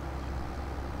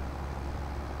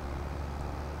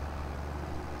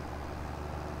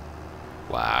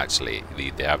 Well, actually,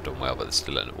 they have done well, but there's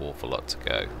still an awful lot to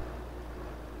go.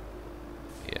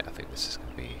 Yeah, I think this is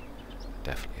going to be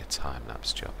definitely a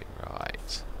time-lapse jobbing,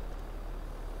 right.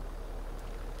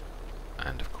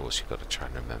 And, of course, you've got to try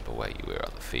and remember where you were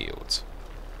on the field.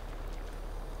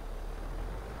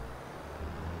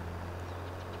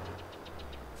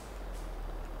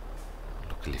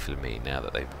 Luckily for me, now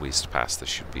that they've whizzed past, there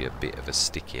should be a bit of a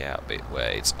sticky out bit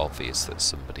where it's obvious that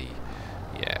somebody,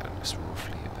 yeah, it's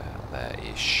roughly about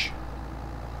there-ish.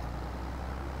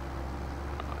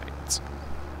 Right.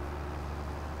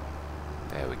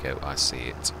 There we go, I see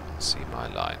it. I see my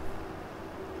line.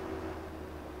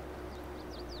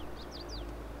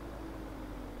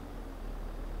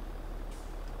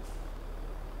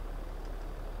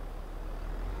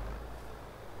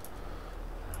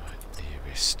 Right,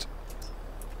 nearest.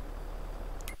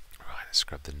 Let's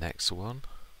grab the next one.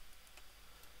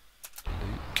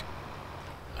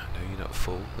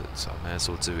 full, so I may as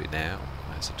well do it now.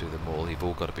 I may as well do them all. You've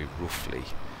all got to be roughly.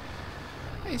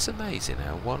 It's amazing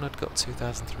how one had got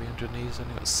 2,300 and he's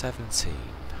only got 17.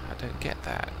 I don't get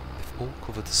that. They've all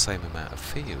covered the same amount of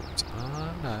field.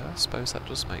 Oh no, I suppose that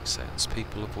does make sense.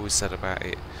 People have always said about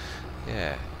it,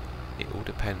 yeah, it all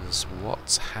depends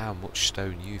how much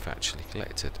stone you've actually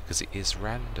collected, because it is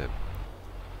random.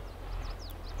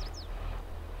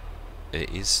 It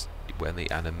is when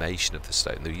the animation of the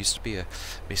stone. There used to be a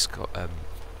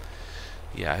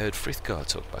yeah, I heard Frithgar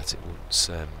talk about it once,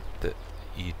 that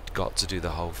you got to do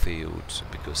the whole field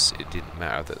because it didn't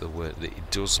matter that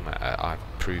it does matter. I've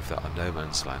proved that on No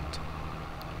Man's Land.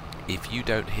 If you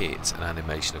don't hit an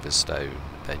animation of a stone,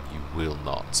 then you will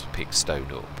not pick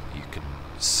stone up. You can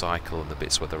cycle on the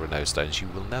bits where there are no stones. You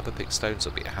will never pick stones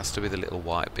up. It has to be the little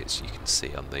white bits you can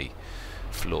see on the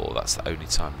floor. That's the only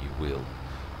time you will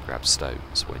grab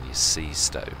stones, when you see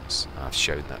stones. I've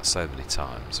shown that so many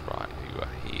times. Right, you are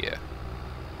here.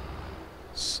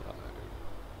 So,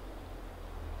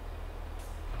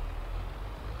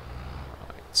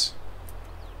 right,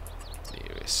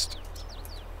 nearest.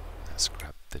 Let's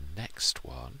grab the next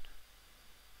one,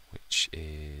 which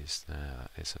is, that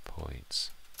is a point.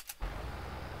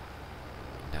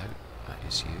 No, that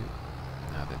is you.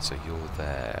 Now then, so you're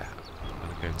there. I'm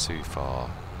not going too far.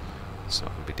 It's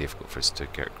not going to be difficult for us to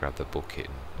grab the bucket.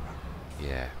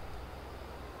 Yeah.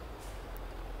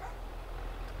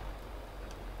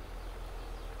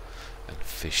 And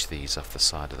fish these off the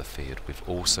side of the field. We've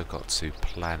also got 2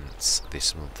 plants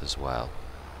this month as well.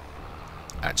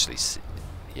 Actually,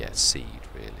 yeah, seed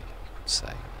really, you could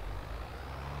say.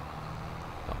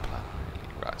 Not plant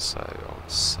really. Right, so I would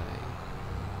say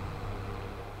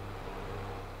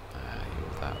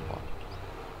you're that one.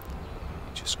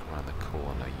 You just come around the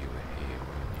corner, you were here,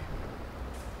 weren't you?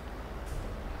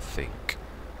 I think.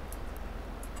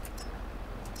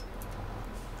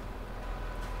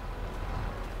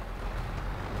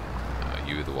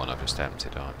 You were the one I've just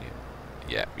emptied, aren't you?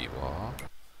 Yep, you are.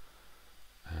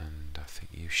 And I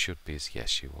think you should be as,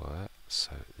 yes you were.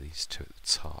 So these 2 at the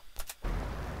top.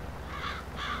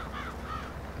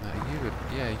 No, you were,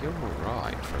 yeah, you're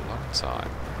alright for a long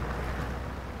time.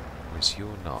 Whereas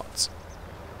you're not.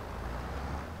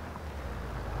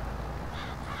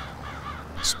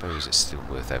 I suppose it's still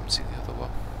worth emptying the other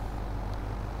one.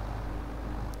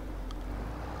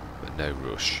 But no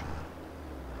rush.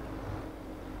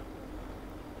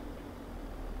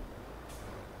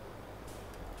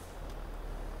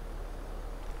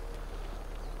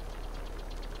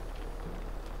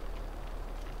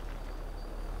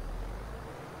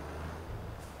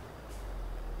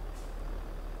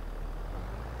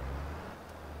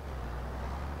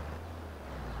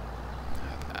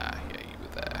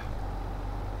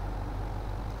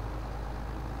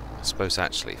 I suppose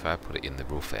actually if I put it in the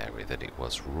rough area that it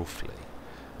was roughly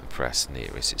and press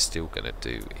nearest, it's still going to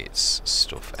do its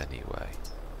stuff anyway.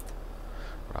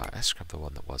 Right, let's grab the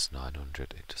one that was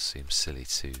 900. It just seems silly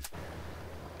to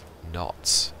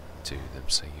not do them,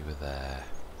 so you were there.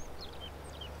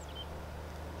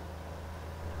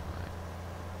 Right.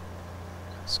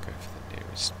 Let's go for the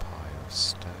nearest pile of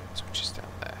stones, which is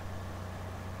down there.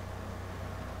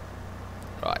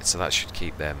 Right, so that should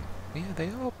keep them. Yeah, they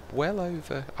are well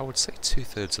over, I would say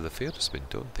 2/3 of the field has been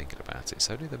done, thinking about it. It's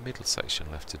only the middle section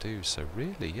left to do, so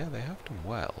really, yeah, they have done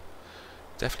well.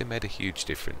 Definitely made a huge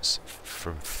difference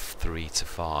from 3 to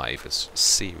 5, as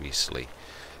seriously,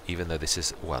 even though this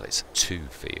is, well, it's 2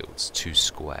 fields, 2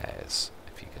 squares,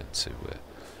 if you're going to,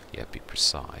 yeah, be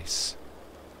precise.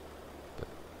 But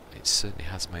it certainly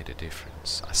has made a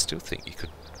difference. I still think you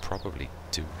could probably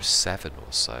do 7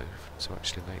 or so to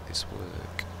actually make this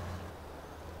work.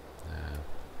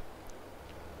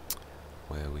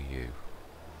 Where were you?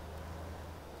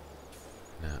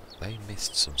 Now, they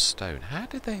missed some stone. How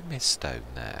did they miss stone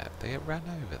there? They ran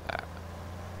over that.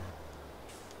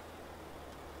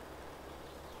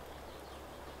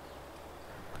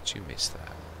 Could you miss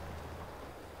that?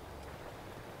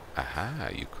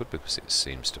 Aha, you could, because it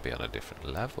seems to be on a different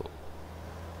level.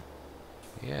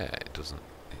 Yeah, it doesn't.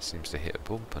 It seems to hit a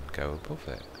bump and go above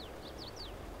it.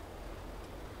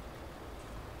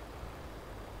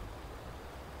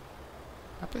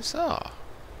 How bizarre.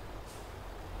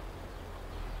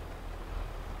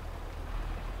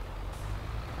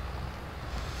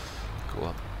 Go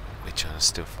on. We're trying to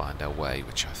still find our way,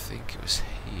 which I think it was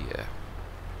here.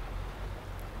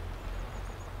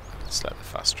 Let's let the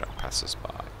fast track pass us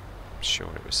by. I'm sure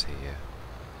it was here.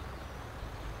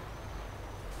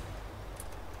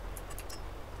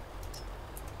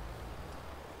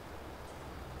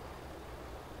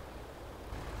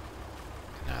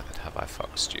 Now then, have I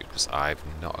foxed you? Because I've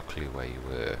not a clue where you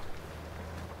were.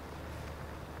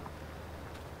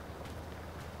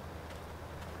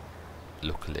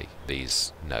 luckily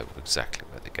these know exactly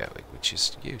where they're going, which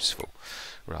is useful.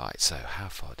 Right, so how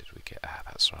far did we get? Ah,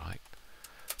 that's right.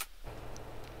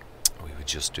 We were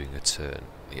just doing a turn.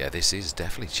 Yeah, this is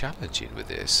definitely challenging with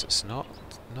this. It's not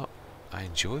I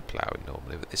enjoy ploughing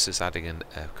normally, but this is adding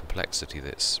a complexity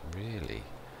that's really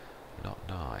not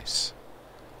nice.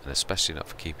 And especially not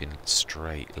for keeping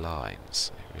straight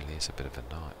lines. It really is a bit of a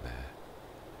nightmare.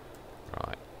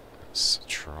 Right, let's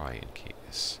try and keep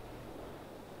this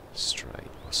straight,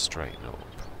 or straighten up.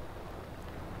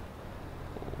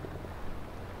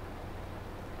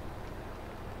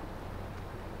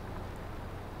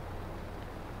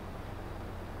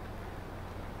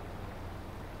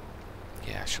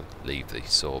 Yeah, I shall leave the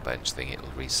saw bench thing, it'll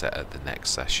reset at the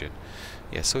next session.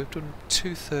 Yeah, so we've done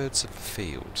 2/3 of the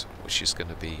field, which is going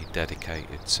to be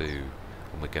dedicated to,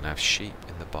 and we're going to have sheep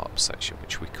in the bottom section,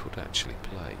 which we could actually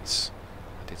place.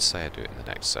 I did say I'd do it in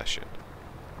the next session.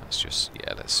 Let's just,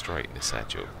 yeah, let's straighten this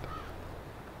edge up.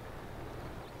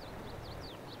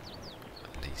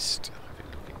 At least have it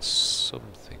looking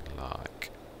something like...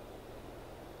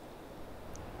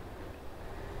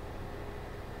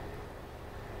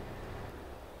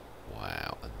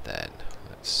 Wow, and then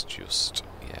let's just,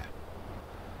 yeah,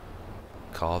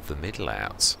 carve the middle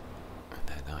out. And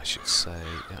then I should say,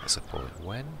 yeah, that's a point.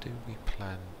 When do we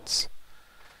plant?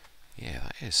 Yeah,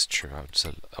 that is true.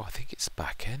 Oh, I think it's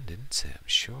back end, isn't it? I'm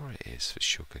sure it is for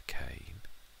sugar cane.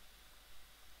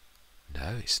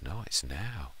 No, it's not. It's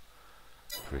now.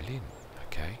 Brilliant.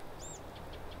 Okay.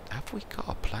 Have we got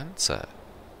a planter?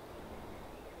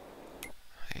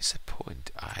 It's a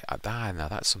point. Now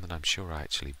that's something I'm sure I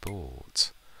actually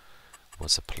bought.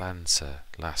 Was a planter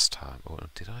last time, or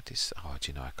did I? Oh,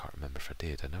 do you know? I can't remember if I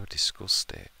did. I know I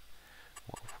discussed it.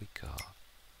 What have we got?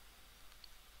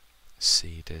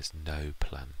 Seeders, no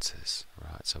planters.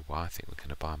 Right. So I think we're going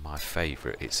to buy my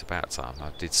favourite. It's about time.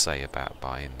 I did say about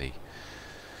buying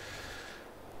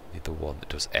the one that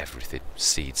does everything,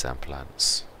 seeds and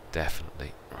plants.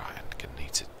 Definitely. Right. I'm going to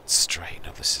need to straighten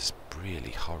up. This is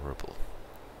really horrible.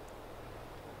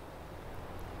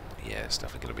 Yeah, it's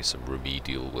definitely going to be some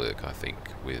remedial work, I think,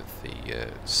 with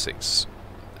the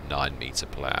 9 metre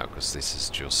plough, because this is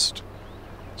just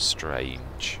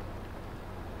strange.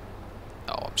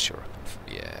 Oh, I'm sure I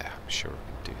can, yeah, I'm sure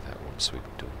I can do that once we've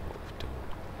done what we've done.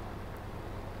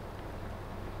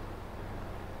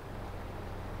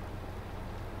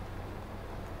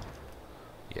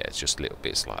 Yeah, it's just little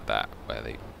bits like that, where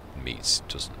the meat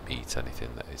doesn't eat anything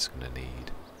that it's going to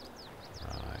need.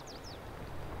 Right.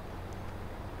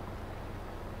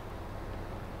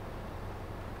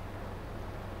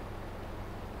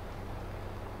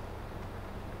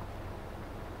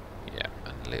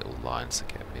 Little lines that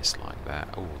get missed like that.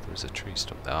 Oh, there's a tree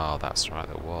stump there. Oh, that's right,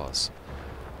 there was.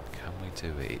 Can we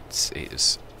do it?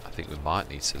 It's I think we might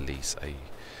need to lease a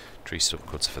tree stump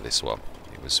cutter for this one.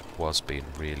 It was being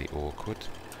really awkward.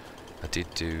 I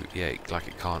did do, yeah, like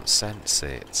it can't sense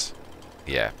it.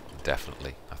 Yeah,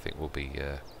 definitely. I think we'll be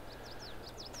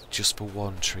just for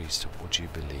one tree stump. Would you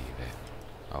believe it?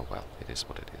 Oh well, it is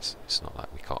what it is. It's not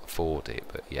like we can't afford it,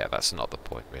 but yeah, that's not the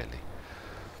point really.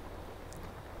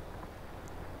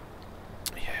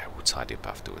 We'll tidy up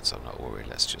afterwards, I'm not worried.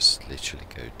 Let's just literally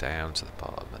go down to the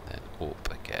bottom and then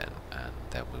up again, and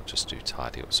then we'll just do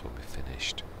tidy ups when we're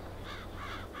finished.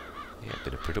 Yeah,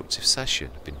 been a productive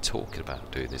session. I've been talking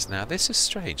about doing this. Now this is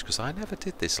strange because I never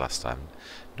did this last time,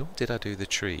 nor did I do the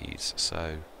trees.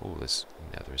 So, oh, there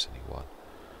isn't any one.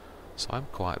 So I'm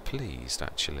quite pleased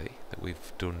actually that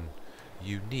we've done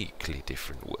uniquely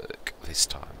different work this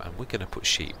time, and we're going to put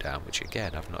sheep down, which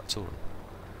again I've not done.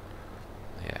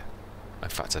 Yeah. In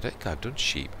fact, I don't think I've done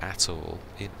sheep at all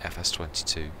in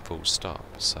FS22 full stop,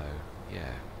 so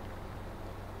yeah.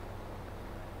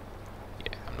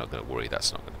 Yeah, I'm not going to worry,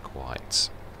 that's not going to quite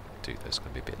do, there's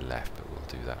going to be a bit left, but we'll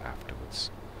do that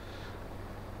afterwards.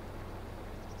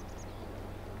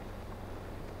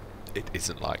 It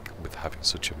isn't like with having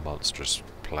such a monstrous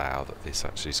plough that this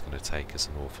actually is going to take us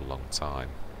an awful long time.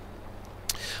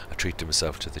 I treated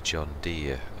myself to the John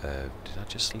Deere. Did I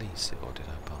just lease it or did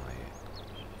I buy it?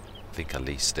 I think I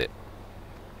leased it.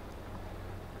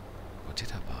 Or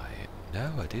did I buy it?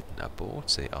 No, I didn't. I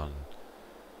bought it on...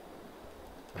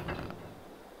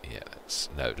 yeah,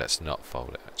 let's not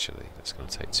fold it actually. It's going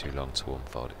to take too long to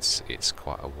unfold. It's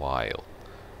quite a while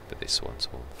for this one to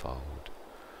unfold.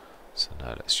 So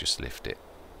no, let's just lift it.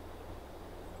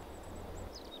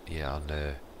 Yeah,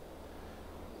 on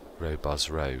Robos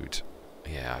Road.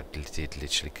 Yeah, I did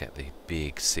literally get the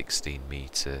big 16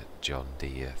 metre John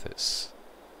Deere that's...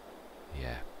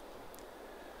 yeah.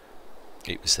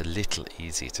 It was a little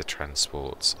easier to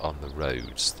transport on the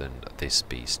roads than this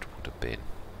beast would have been.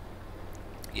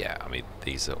 yeah, I mean,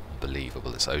 these are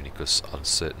unbelievable. It's only because on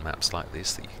certain maps like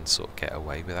this that you can sort of get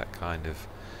away with that kind of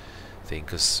thing,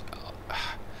 because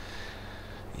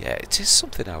yeah, it is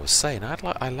something I was saying.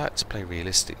 I like to play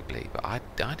realistically, but I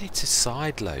need to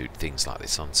sideload things like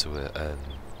this onto a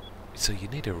so you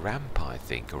need a ramp, I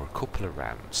think, or a couple of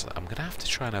ramps. I'm going to have to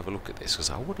try and have a look at this, because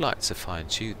I would like to fine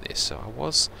tune this. So I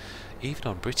was, even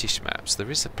on British maps,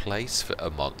 there is a place for a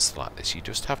monster like this. You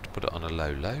just have to put it on a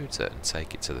low loader and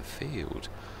take it to the field.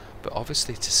 But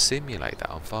obviously to simulate that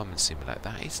on Farming Simulator,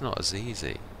 that is not as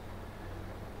easy.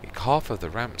 Half of the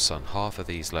ramps on half of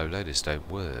these low loaders don't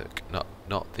work.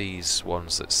 Not these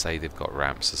ones that say they've got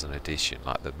ramps as an addition,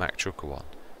 like the Mack Trucker one.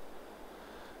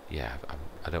 Yeah,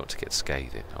 I don't want to get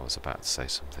scathing. I was about to say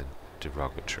something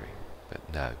derogatory, but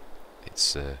no,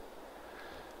 it's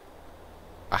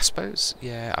I suppose,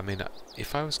 yeah, I mean,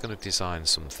 if I was going to design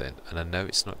something, and I know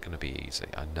it's not going to be easy,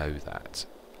 I know that,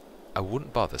 I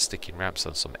wouldn't bother sticking ramps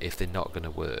on some if they're not going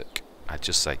to work. I'd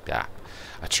just say, yeah,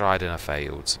 I tried and I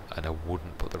failed, and I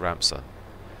wouldn't put the ramps on.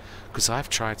 Because I've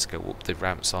tried to go up the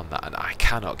ramps on that, and I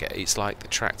cannot get it. It's like the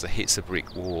tractor hits a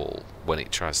brick wall when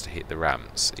it tries to hit the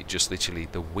ramps. It just literally,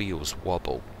 the wheels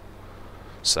wobble.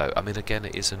 So, I mean, again,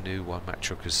 it is a new one. Mack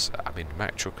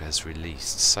Trucker has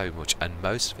released so much, and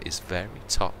most of it is very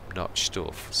top-notch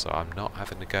stuff. So I'm not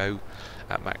having to go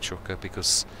at Mack Trucker,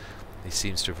 because he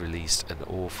seems to have released an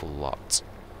awful lot.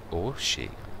 Or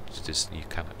she. You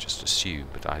cannot just assume,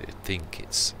 but I think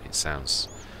it sounds...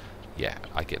 Yeah,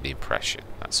 I get the impression.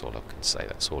 That's all I can say.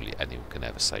 That's all anyone can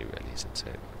ever say, really, isn't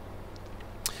it?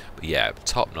 But yeah,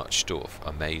 top-notch stuff.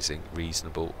 Amazing,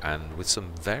 reasonable, and with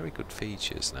some very good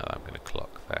features. Now I'm going to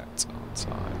clock that on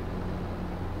time.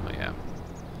 I am.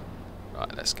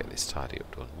 Right, let's get this tidy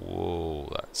up done. Whoa,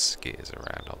 that skiers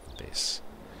around on this.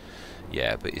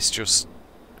 Yeah, but it's just...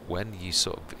 when you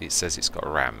sort of... it says it's got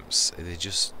ramps, they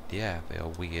just... yeah, they are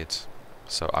weird.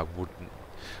 So I wouldn't...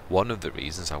 one of the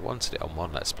reasons I wanted it on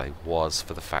one Let's Play was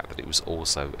for the fact that it was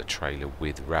also a trailer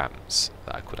with ramps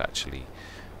that I could actually,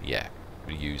 yeah,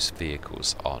 use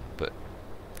vehicles on, but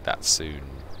that soon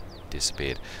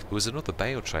disappeared. There was another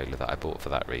bale trailer that I bought for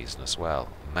that reason as well.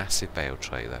 Massive bale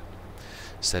trailer.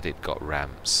 Said it got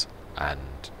ramps and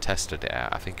tested it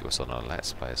out. I think it was on a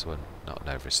Let's Play as well, not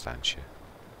Nova Estancia.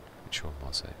 Which one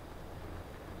was it?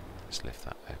 Let's lift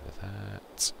that over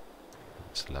that.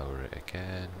 Let's lower it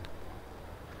again.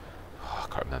 Oh, I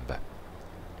can't remember.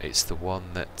 It's the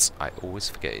one that I always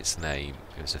forget its name.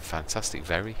 It was a fantastic,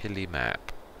 very hilly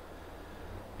map.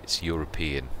 It's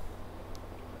European.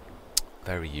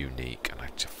 Very unique. And I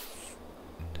just...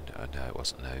 no, it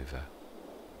wasn't Nova.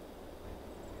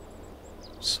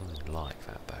 Something like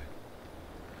that,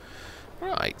 though.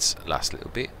 Right, last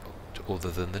little bit. Other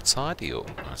than the tidy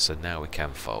up. So now we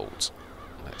can fold.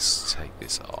 Let's take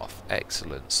this off.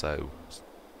 Excellent. So,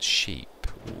 sheep.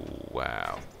 Ooh,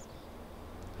 wow.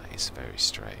 It's very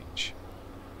strange.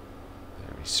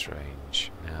 Very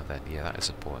strange. Now then, yeah, that is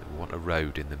a point. We want a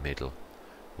road in the middle.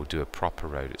 We'll do a proper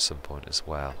road at some point as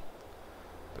well.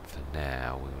 But for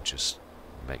now, we'll just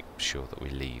make sure that we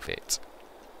leave it.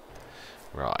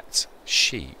 Right,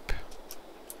 sheep.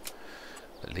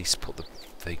 At least put the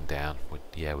thing down.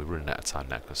 Yeah, we're running out of time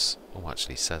now because... oh,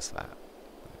 actually says that.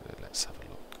 Let's have a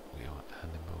look. We want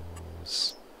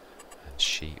animals...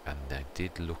 sheep, and I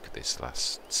did look at this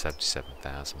last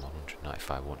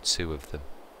 77,195. I want 2 of them.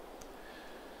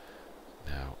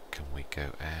 Now, can we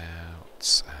go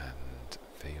out and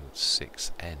field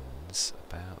 6 ends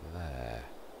about there?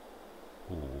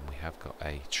 Ooh, we have got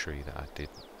a tree that I did.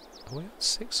 Are we on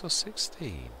 6 or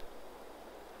 16?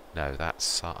 No,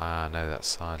 that's no, that's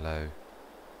silo.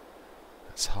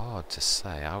 That's hard to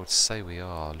say. I would say we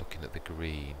are looking at the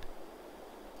green.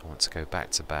 I want to go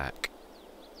back to back.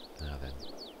 Now then,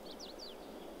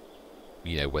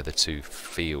 you know, where the 2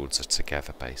 fields are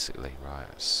together, basically. Right,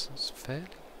 it's fairly,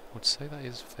 I would say that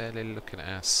is fairly looking at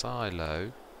our silo.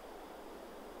 In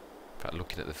fact,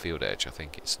 looking at the field edge, I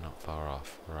think it's not far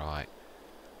off. Right.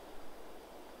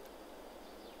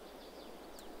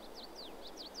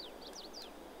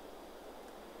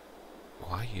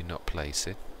 Why are you not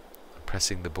placing? I'm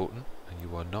pressing the button, and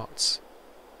you are not.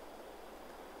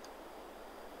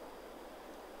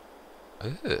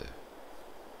 Ugh.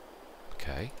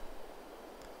 Okay.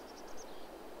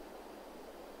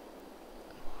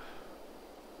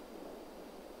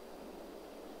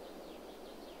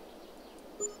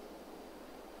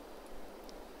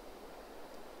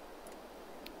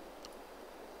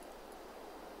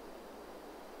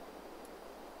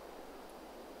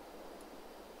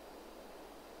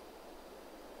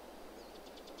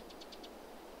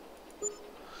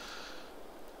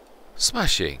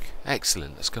 Smashing.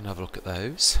 Excellent. Let's go and have a look at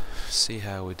those. See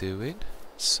how we're doing.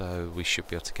 So we should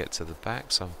be able to get to the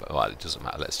back. Well, it doesn't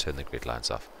matter. Let's turn the grid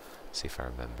lines off. See if I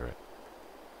remember it.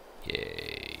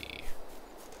 Yay.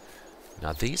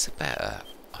 Now these are better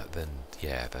than,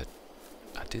 yeah,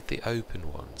 I did the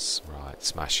open ones. Right,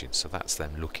 smashing. So that's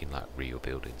them looking like real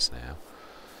buildings now.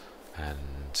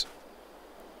 And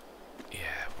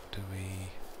yeah, what do we...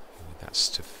 That's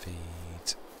to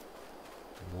feed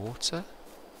water.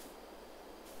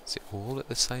 Is it all at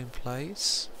the same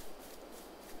place?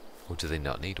 Or do they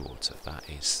not need water? That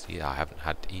is... Yeah, I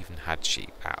haven't even had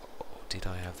sheep out. Or did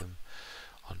I have them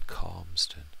on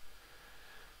Calmsden?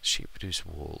 Sheep produce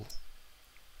wool.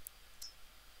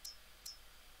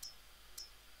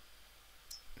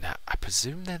 Now, I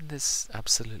presume then there's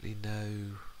absolutely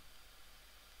no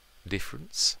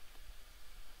difference.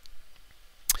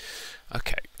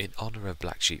 Okay, in honour of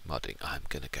black sheep modding, I'm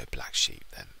going to go black sheep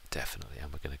then, definitely.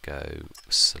 And we're going to go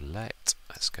select.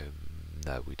 Let's go,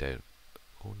 no, we don't.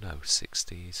 Oh no,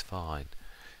 60 is fine.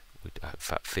 In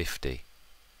fact, 50.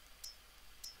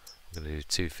 I'm going to do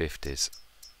two 50s.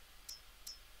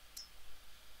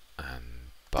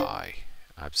 And buy.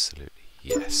 Absolutely,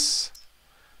 yes.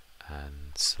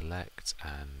 And select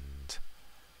and...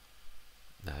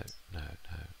 No.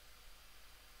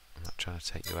 I'm not trying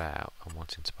to take you out. I'm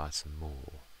wanting to buy some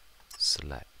more.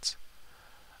 Select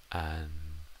and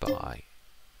buy.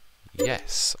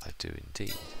 Yes, I do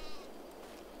indeed.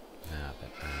 Now then,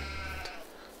 and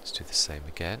let's do the same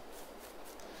again.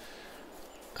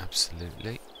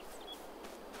 Absolutely.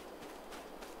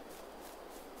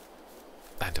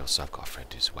 And also I've got a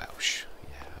friend who's Welsh.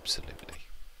 Yeah, absolutely.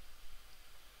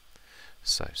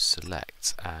 So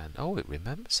select and... Oh, it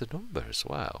remembers a number as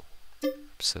well.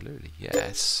 Absolutely,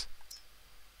 yes.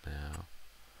 Now,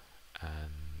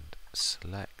 and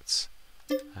select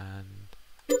and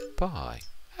buy.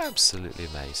 Absolutely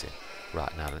amazing.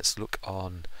 Right, now let's look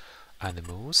on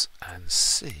animals and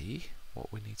see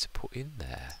what we need to put in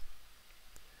there.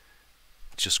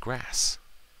 Just grass.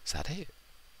 Is that it?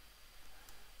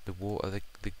 The water,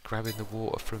 they're grabbing the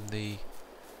water from the...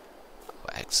 Oh,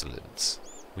 excellent.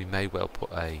 We may well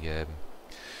put a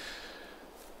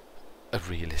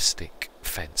realistic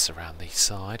fence around the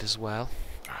side as well.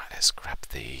 Right, let's grab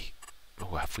the...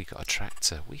 Oh, have we got a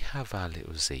tractor? We have our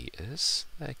little Zetas.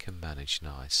 They can manage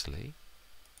nicely.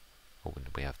 Or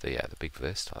wouldn't we have the big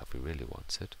versatile if we really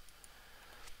wanted?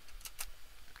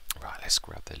 Right, let's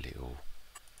grab the little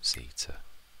Zeta.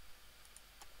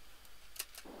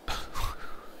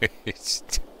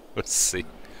 Let's see.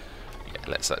 Yeah,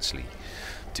 let's actually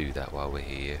do that while we're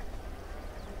here.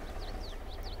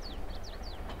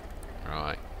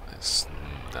 Right,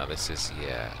 now this is,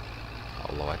 yeah,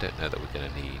 although I don't know that we're going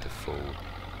to need a full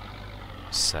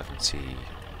 70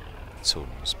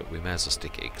 tons, but we may as well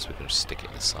stick it in because we're going to stick it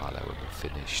in the silo when we're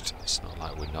finished. It's not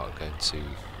like we're not going to...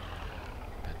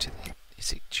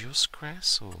 Is it just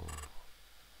grass or...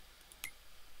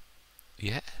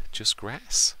 Yeah, just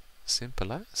grass.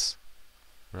 Simple as.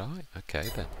 Right, okay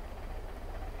then.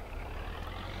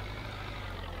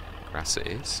 Grass it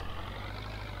is.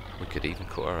 We could even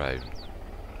cut our own.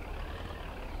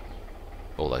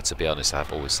 Although, to be honest,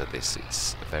 I've always said this,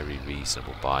 it's very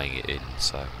reasonable buying it in,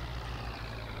 so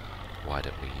why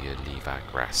don't we leave our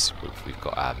grass? We've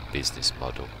got our business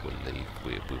model,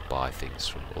 we'll buy things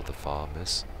from other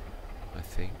farmers, I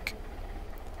think.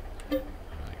 Right,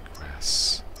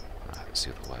 grass. Right, that's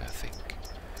the other way, I think.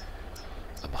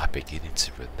 Am I beginning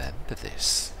to remember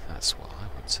this? That's what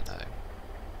I want to know.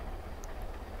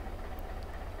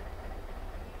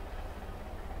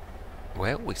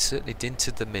 Well, we certainly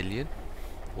dinted the million.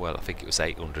 Well, I think it was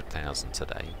 800,000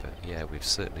 today, but yeah, we've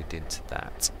certainly dinted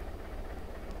that.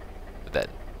 But then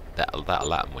that'll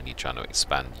happen when you're trying to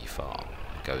expand your farm,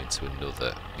 go into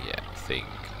another thing.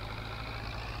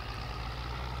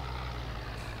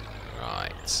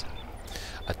 Right.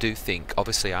 I do think,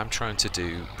 obviously, I'm trying to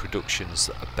do productions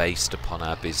that are based upon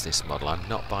our business model. I'm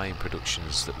not buying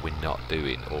productions that we're not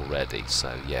doing already.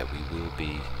 So yeah, we will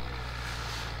be.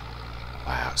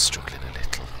 Wow, struggling a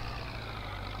little.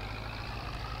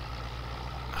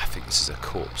 I think this is a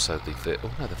corpse, so the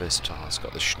versatile's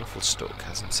got the schnuffle stuck,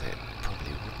 hasn't it?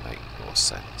 Probably would make more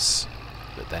sense.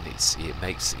 But then it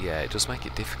does make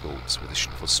it difficult with the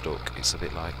schnuffle stuck. It's a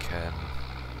bit like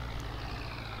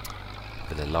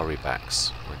with the lorry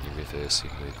backs when you're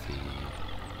reversing with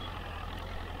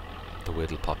the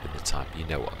whittle pop in the time. You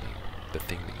know what I mean? The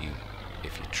thing that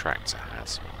if your tractor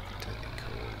has, what do they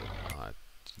call it?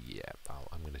 Yeah,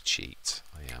 I'm going to cheat.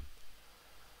 I am.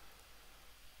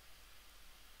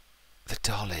 The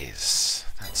dollies.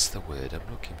 That's the word I'm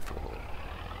looking for.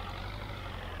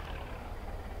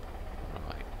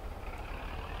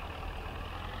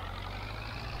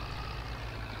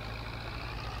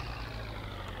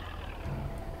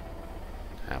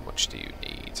 much do you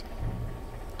need?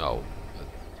 Oh,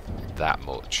 that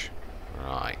much.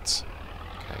 Right.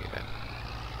 Okay then.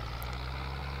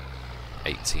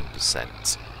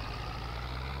 18%.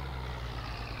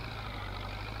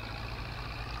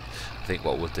 I think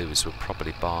what we'll do is we'll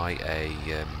probably buy a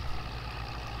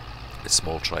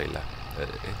small trailer.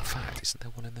 In fact, isn't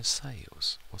there one in the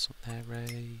sales? Wasn't there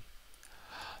a...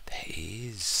 There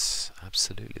is.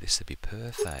 Absolutely, this would be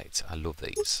perfect. I love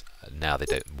these. Now they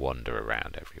don't wander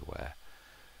around everywhere.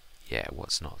 Yeah,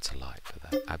 what's not to like for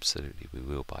that? Absolutely, we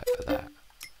will buy it for that.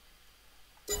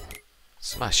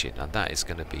 Smashing, and that is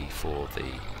going to be for the...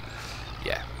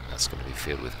 Yeah, that's going to be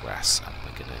filled with grass, and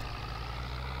we're going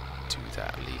to do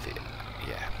that, leave it.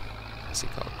 Yeah. Has it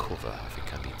got a cover? I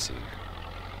think I need to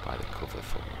buy the cover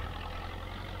for it.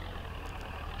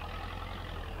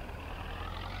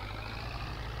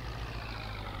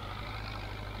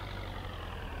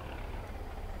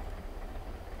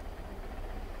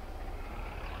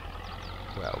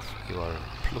 Well, you are a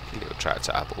plucky little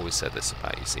tractor. I've always said this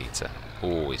about you, Zeta.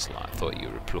 Always thought you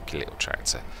were a plucky little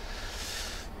tractor.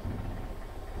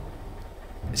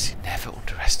 You never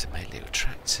underestimate little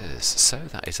tractors. So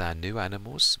that is our new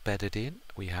animals bedded in.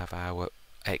 We have our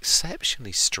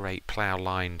exceptionally straight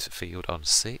plough-lined field on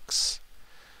 6.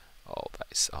 Oh, that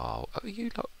is... Oh, you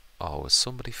look... Oh, is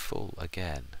somebody full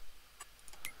again?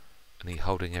 And he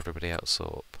holding everybody else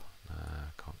up.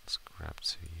 I can't grab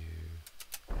to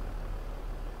you.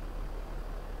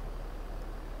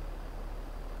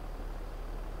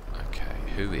 Okay,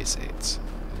 who is it?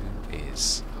 Who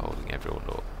is holding everyone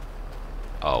up?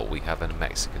 Oh, we have a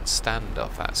Mexican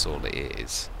standoff, that's all it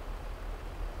is.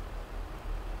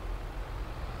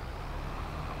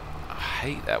 I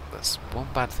hate that. That's one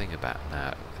bad thing about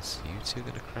now. Is you two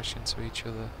going to crash into each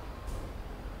other?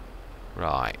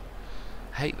 Right.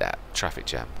 Hate that traffic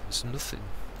jam. There's nothing.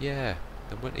 Yeah,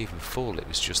 they weren't even full, it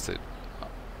was just that...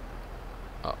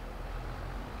 Oh.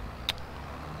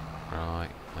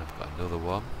 Right, I've got another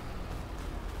one.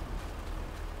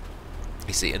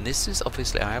 You see, and this is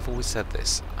obviously, I have always said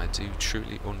this, I do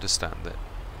truly understand that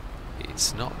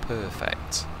it's not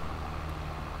perfect.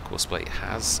 Course plate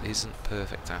isn't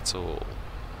perfect at all.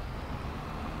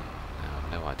 Now, I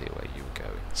have no idea where you were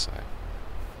going, so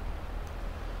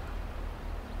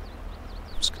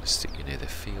I'm just going to stick you near the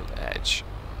field edge.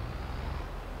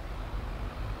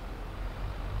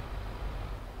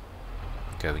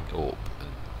 Going up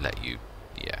and let you,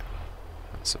 yeah.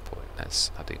 That's the point.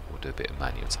 I think we'll do a bit of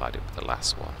manual tidying with the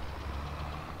last one.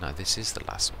 No, this is the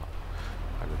last one.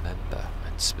 I remember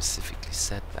and specifically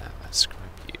said that. Screw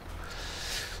you.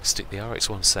 Stick the RX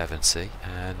 170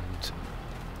 and...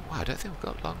 Wow, I don't think we've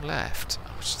got long left.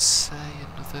 I should say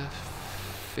another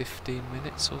 15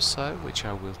 minutes or so, which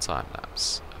I will time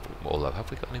lapse. Although,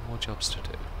 have we got any more jobs to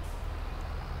do?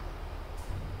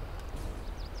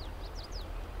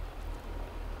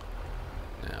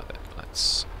 Now then,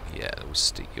 let's... Yeah, we'll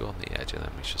stick you on the edge and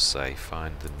then we shall say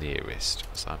find the nearest.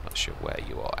 So I'm not sure where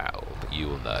you are at all, but you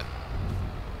will know.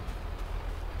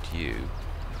 You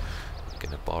are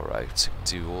going to borrow to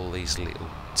do all these little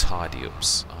tidy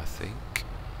ups, I think.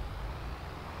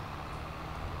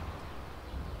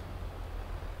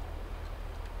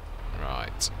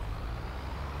 Right.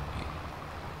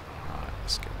 Right,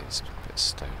 let's get these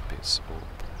stone bits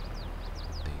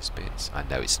up. These bits. I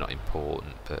know it's not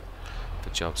important, but the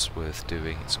job's worth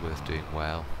doing, it's worth doing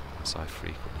well, as I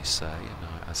frequently say,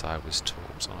 and as I was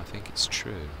taught, and I think it's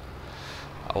true.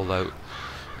 Although,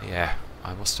 yeah,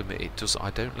 I must admit, it does. I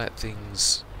don't let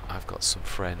things... I've got some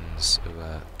friends who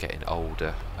are getting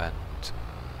older, and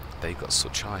they've got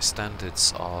such high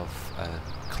standards of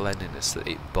cleanliness that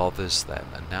it bothers them,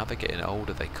 and now they're getting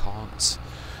older, they can't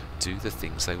do the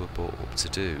things they were brought up to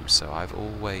do. So I've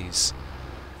always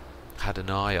had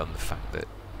an eye on the fact that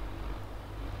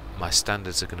my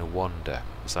standards are going to wander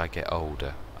as I get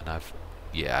older, and I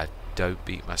don't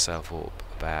beat myself up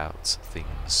about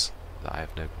things that I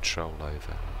have no control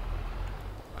over,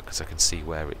 because I can see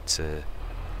where it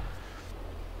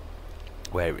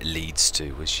leads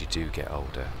to as you do get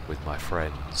older. With my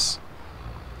friends,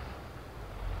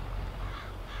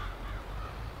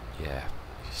 yeah,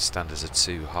 standards are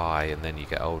too high, and then you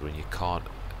get older and you can't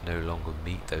no longer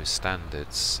meet those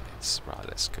standards. It's right.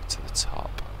 Let's go to the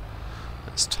top.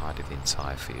 Let's tidy the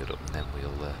entire field up, and then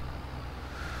we'll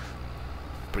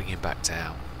bring him back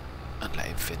down and let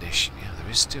him finish. Yeah, there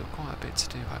is still quite a bit to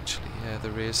do, actually. Yeah,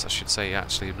 there is. I should say,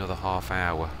 actually, another half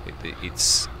hour.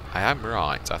 It's. I am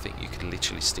right. I think you could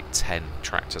literally stick 10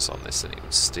 tractors on this, and it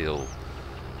would still.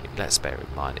 Let's bear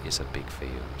in mind, it is a big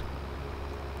field.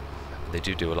 They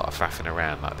do a lot of faffing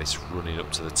around like this, running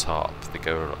up to the top. They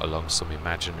go along some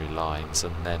imaginary lines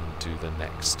and then do the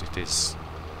next. It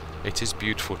is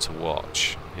beautiful to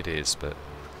watch. It is, but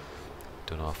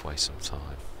done halfway some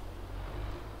time.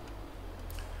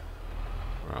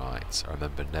 Right, I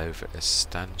remember Nova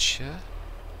Estancia.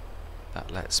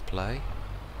 That Let's Play.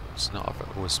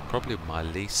 It was probably my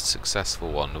least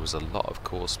successful one. There was a lot of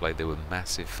course play. There were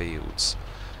massive fields.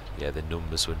 Yeah, the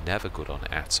numbers were never good on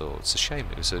it at all. It's a shame.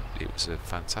 It was a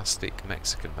fantastic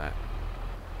Mexican map.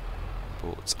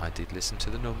 But I did listen to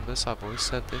the numbers. I've always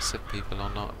said this. If people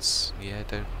are not, yeah,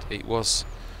 don't. It was,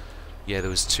 yeah, there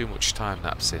was too much time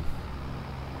lapsing,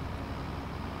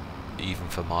 even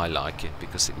for my liking,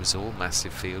 because it was all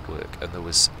massive field work, and there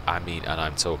was, I mean, and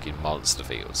I'm talking monster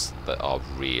fields that are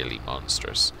really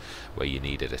monstrous, where you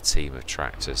needed a team of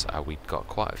tractors. We'd got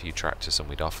quite a few tractors, and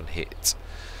we'd often hit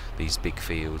these big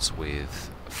fields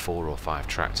with 4 or 5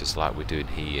 tractors like we're doing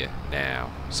here now.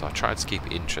 So I tried to keep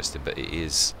it interesting, but it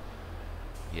is,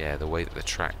 yeah, the way that the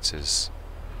tractors,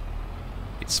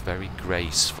 it's very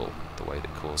graceful the way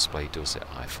that Courseplay does it,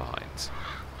 I find.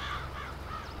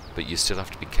 But you still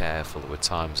have to be careful. There were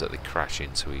times that they crash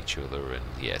into each other, and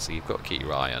yeah, so you've got to keep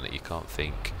your eye on it. You can't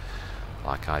think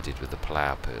like I did with the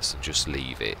plough person, just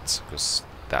leave it, because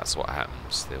that's what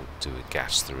happens. They'll do a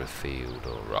gas through a field,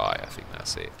 or right, I think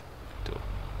that's it. Done.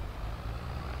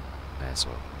 May as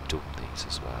well dump these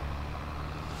as well.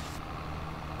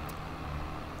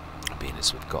 Being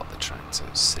as we've got the tractor,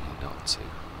 it's silly not to.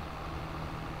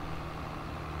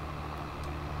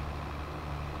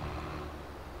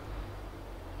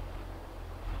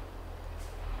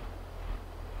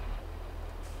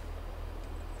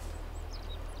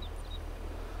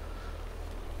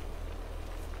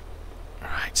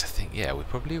 Right, I think, yeah, we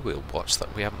probably will watch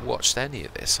that. We haven't watched any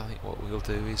of this. I think what we'll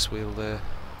do is we'll,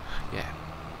 yeah,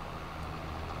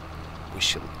 we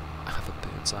shall have a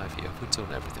bird's eye view. Have we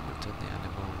done everything? We've done the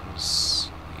animals.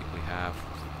 We have.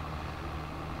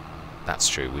 That's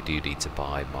true. We do need to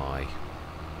buy my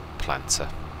planter,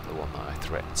 the one that I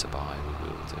threatened to buy. We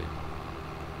will do.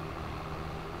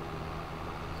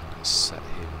 Let's set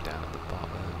him down at the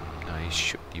bottom. Now you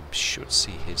should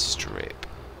see his strip.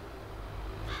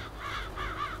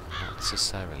 Not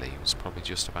necessarily. He was probably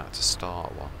just about to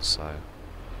start one, so.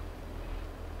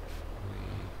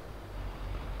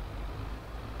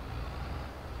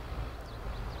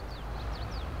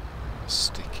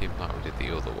 Stick him like we did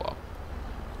the other one,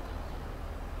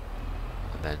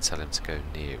 and then tell him to go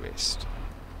nearest,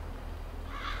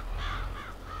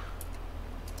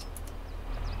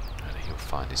 and he'll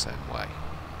find his own way.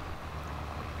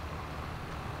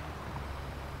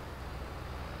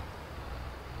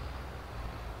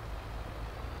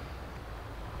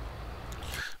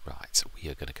 Right, we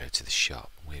are going to go to the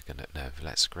shop. We're going to, no,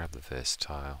 let's grab the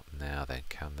versatile. Now then,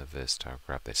 can the versatile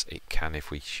grab this? It can if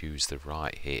we choose the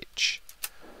right hitch.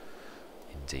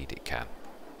 Indeed it can.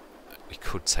 We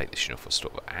could take the shuffle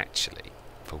stuck, but actually,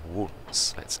 for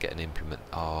once, let's get an implement.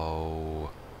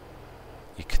 Oh,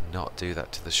 you cannot do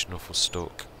that to the snuffle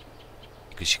stuck,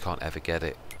 because you can't ever get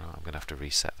it. Oh, I'm going to have to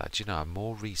reset that. Do you know, I have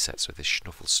more resets with this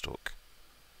snuffle stuck.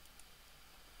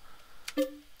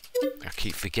 I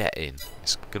keep forgetting.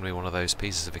 It's going to be one of those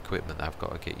pieces of equipment that I've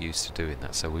got to get used to doing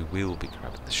that. So we will be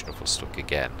grabbing the snuffle stuck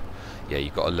again. Yeah,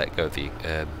 you've got to let go of the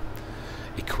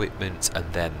equipment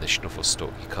and then the snuffle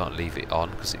stuck. You can't leave it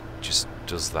on because it just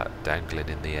does that dangling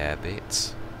in the air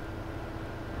bit.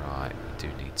 Right, we do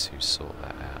need to sort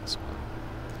that out as well.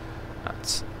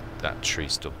 That tree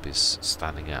stump is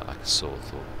standing out like a sore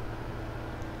thumb.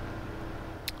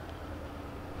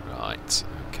 Right,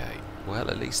 okay.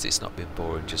 Well, at least it's not been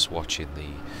boring just watching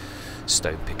the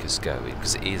stone pickers going,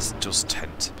 because it does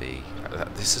tend to be.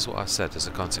 This is what I said as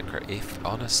a content creator. If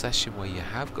on a session where you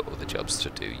have got other jobs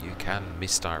to do, you can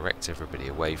misdirect everybody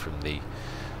away from the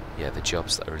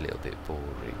jobs that are a little bit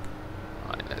boring.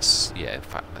 Right, let's. Yeah, in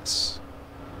fact, let's.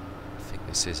 I think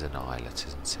this is an eyelet,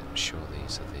 isn't it? I'm sure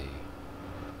these are the.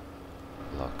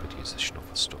 Well, I could use a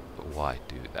snuffle stuck, but why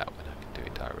do that when I can do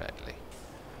it directly?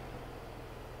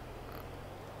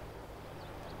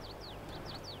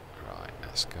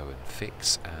 Let's go and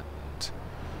fix and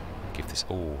give this.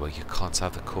 Oh, well, you can't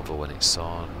have the cover when it's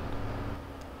on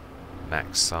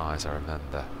max size. I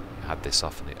remember I had this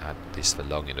off and it had this for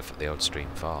long enough at the old stream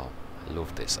farm. I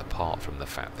love this, apart from the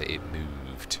fact that it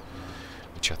moved,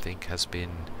 which I think has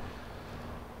been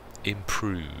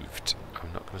improved.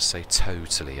 I'm not going to say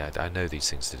totally. I know these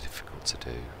things are difficult to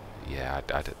do. Yeah,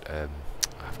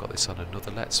 I've got this on another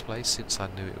Let's Play since I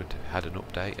knew it would have had an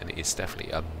update, and it is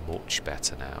definitely a much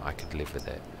better now. I could live with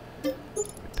it.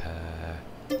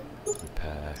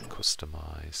 Repair,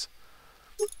 customise.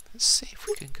 Let's see if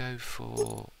we can go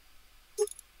for...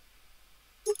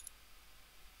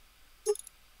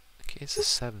 It's a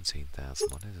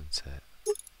 17,000 one, isn't it?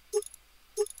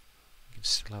 You can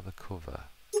still have a cover.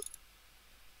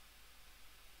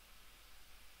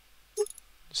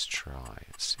 Let's try.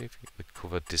 Let's see if the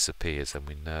cover disappears and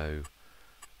we know...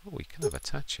 Oh, we can have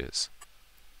attachers.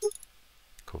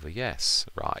 Cover, yes.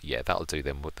 Right, yeah, that'll do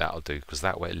then. That'll do, because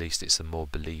that way at least it's a more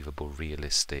believable,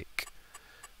 realistic...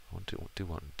 I do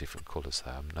want different colours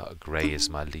though. Grey is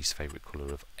my least favourite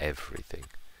colour of everything.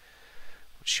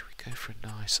 What should we go for? A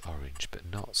nice orange, but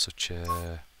not such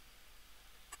a...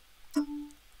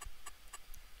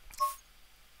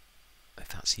 If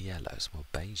that's yellow, it's more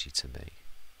beigey to me.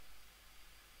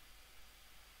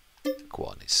 Go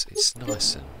on, it's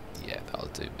nice and... Yeah, that'll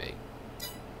do me.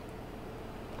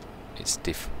 It's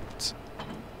different.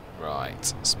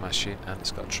 Right, smashing, and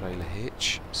it's got a trailer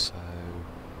hitch, so...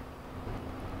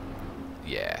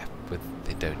 Yeah, but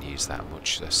they don't use that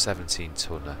much. So 17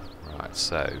 tonner. Right,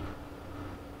 so...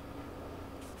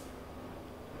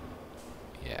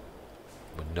 Yeah,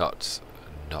 we're not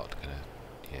gonna...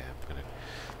 Yeah, I'm gonna...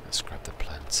 Let's grab the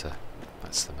planter.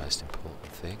 That's the most important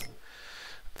thing.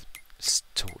 I've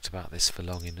talked about this for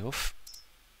long enough.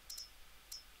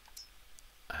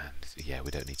 And yeah,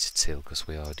 we don't need to till because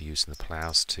we are using the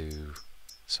ploughs to...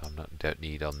 So don't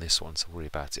need on this one to worry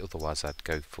about it. Otherwise I'd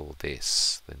go for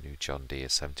this, the new John Deere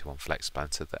 71 Flex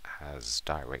planter that has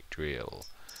direct drill.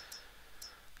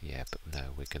 Yeah, but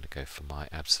no, we're going to go for my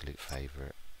absolute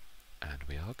favourite. And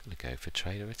we are going to go for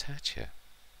trailer attacher.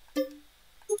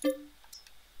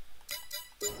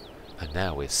 And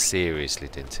now we're seriously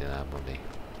denting our money.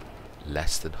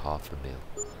 Less than $500,000.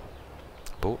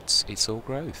 But it's all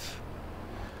growth.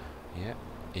 Yeah.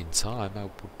 In time, I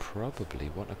would probably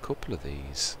want a couple of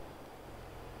these.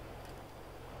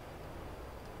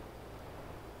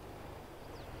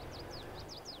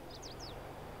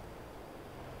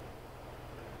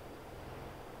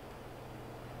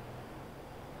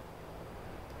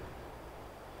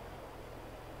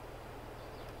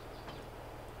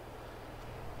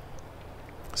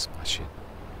 Smashing.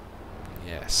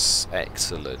 Yes,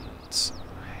 excellent.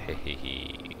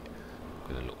 Hehehe.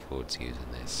 I'm going to look forward to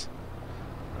using this.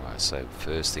 Right, so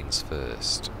first things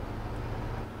first.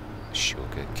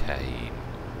 Sugar cane.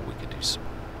 We could do some...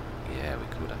 Yeah, we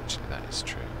could actually, that is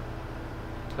true.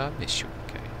 Did I miss sugar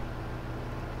cane?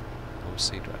 Oh,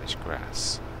 seed radish,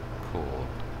 grass, corn,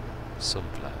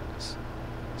 sunflowers,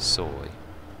 soy,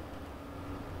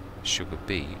 sugar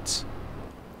beet,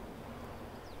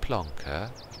 plonker.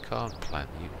 You can't plant,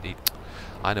 you need...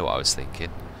 I know what I was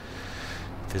thinking.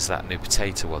 There's that new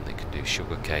potato one that can do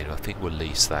sugar cane. I think we'll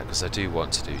lease that because I do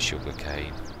want to do sugar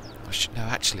cane. No,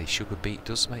 actually, sugar beet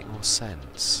does make more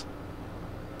sense.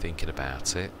 Thinking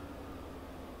about it,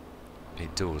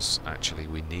 it does actually.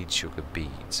 We need sugar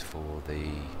beet for the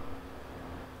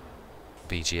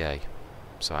BGA.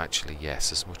 So actually,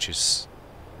 yes. As much as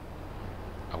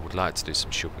I would like to do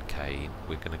some sugar cane,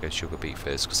 we're going to go sugar beet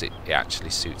first because it actually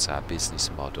suits our business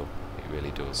model. It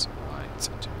really does. Right.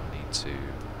 So do we need to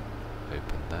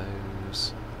open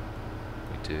those?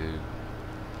 We do.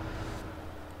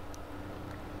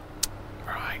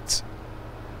 Right.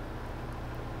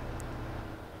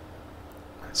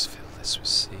 Let's fill this with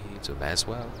seeds. We may as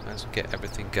well get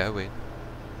everything going.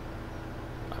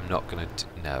 I'm not going to...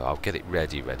 No, I'll get it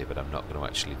ready, but I'm not going to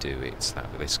actually do it.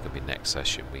 This could be next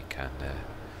session. We can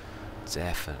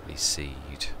definitely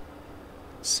seed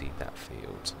that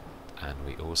field. And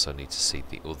we also need to seed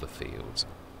the other field.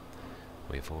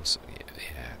 We've also,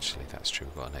 yeah, actually that's true.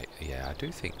 We've got an 8. Yeah, I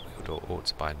do think we would ought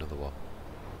to buy another one.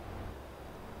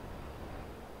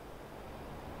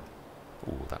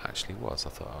 Oh, that actually was. I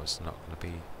thought I was not going to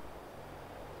be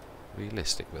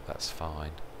realistic, but that's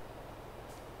fine.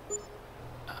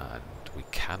 And we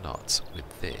cannot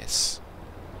with this.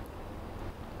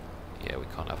 Yeah, we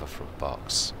can't have a front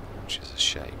box, which is a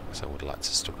shame. So I would like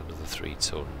to stock another 3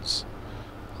 tons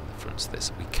on the front of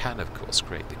this. We can, of course,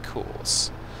 create the course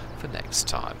for next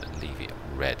time and leave it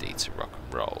ready to rock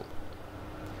and roll.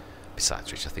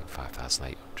 Besides which, I think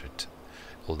 5,800.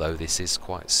 Although this is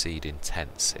quite seed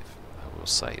intensive, I will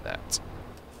say that.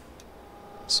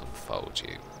 Let's unfold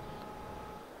you.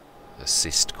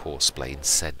 Assist courseplay in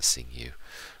sensing you.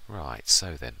 Right,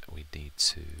 so then we need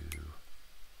to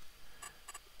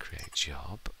create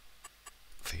job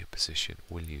for your position.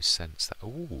 Will you sense that?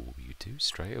 Oh, you do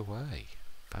straight away.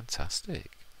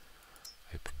 Fantastic.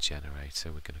 Open generator.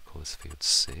 We're going to call this field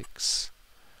 6.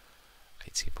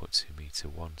 18.2 metre,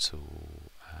 1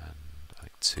 tool, and I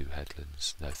think 2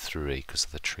 headlands. No, 3 because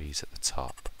of the trees at the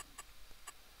top.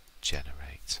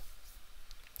 Generate.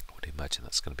 I would imagine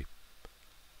that's going to be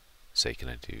So you can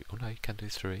only do, oh no, you can do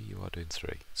 3. You are doing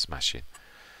 3. Smashing.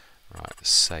 Right, let's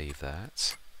save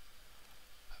that.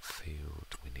 That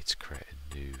field, we need to create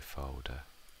a new folder.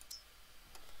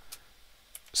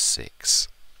 6.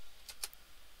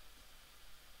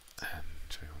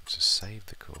 And we want to save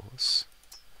the course.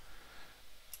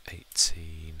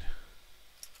 18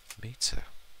 meter.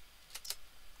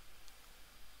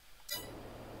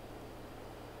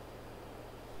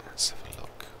 Let's have a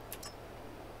look.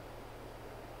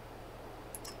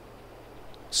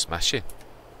 Smashing.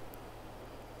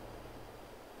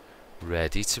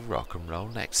 Ready to rock and roll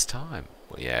next time.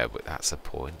 Well, yeah, but that's a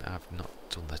point. I've not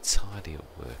done the tidy up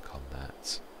work on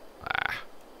that.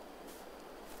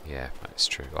 Yeah, that's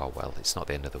true. Oh well, it's not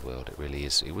the end of the world. It really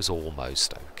is. It was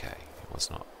almost okay. It was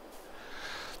not.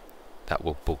 That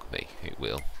will bug me. It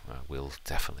will. I will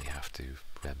definitely have to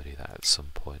remedy that at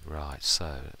some point. Right.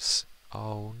 So it's.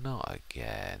 Oh, not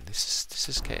again. This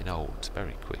is getting old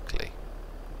very quickly.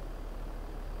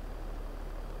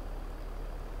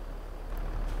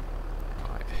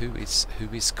 Right. Who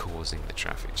is causing the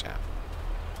traffic jam?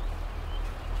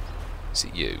 Is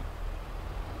it you?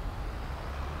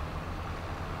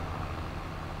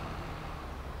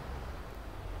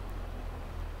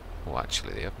 Well,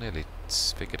 actually, I've nearly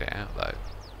figured it out, though.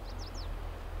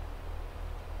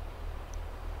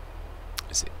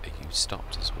 Is it? Are you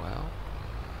stopped as well?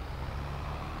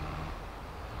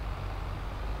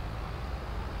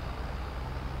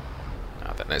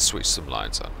 Now then, let's switch some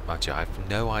lines on. Mind you, I have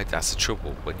no idea. That's the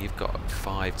trouble. When you've got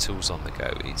 5 tools on the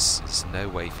go, it's no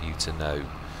way for you to know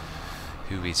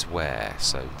who is where.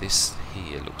 So this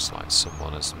here looks like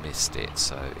someone has missed it.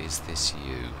 So is this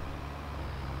you?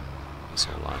 That's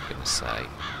all I'm going to say.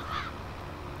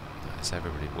 Is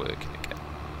everybody working again?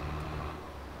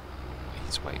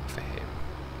 He's waiting for him.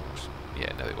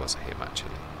 Yeah, no, it was him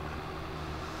actually.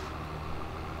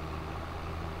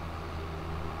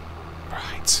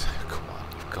 Right, come on,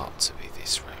 you've got to be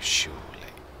this row, surely.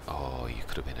 Oh, you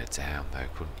could have been a down though,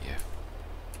 couldn't you?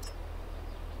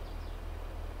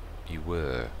 You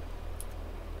were.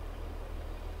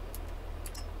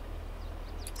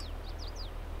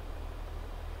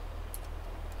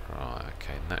 Right,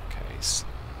 okay, in that case,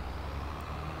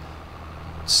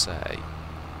 I would say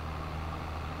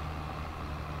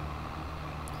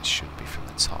it should be from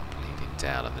the top leading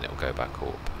down and then it'll go back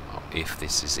up. Oh, if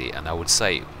this is it, and I would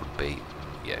say it would be,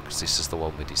 yeah, because this is the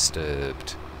one we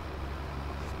disturbed.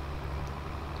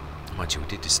 Mind you, we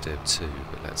did disturb 2,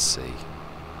 but let's see.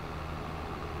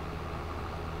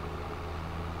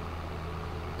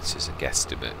 This is a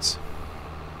guesstimate.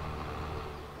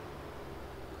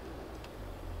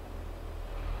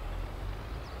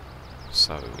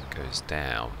 So it goes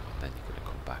down, and then you're going to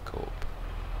come back up.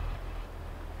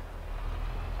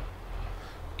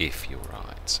 If you're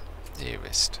right,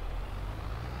 nearest.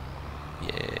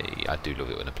 Yay! I do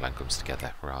love it when a plan comes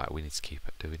together. Right, we need to keep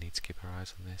it. Do we need to keep our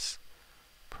eyes on this?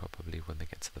 Probably when they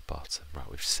get to the bottom.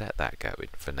 Right, we've set that going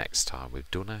for next time.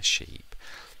 We've done our sheep.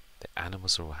 The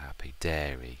animals are all happy.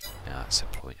 Dairy. Now that's a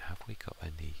point. Have we got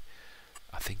any?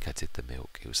 I think I did the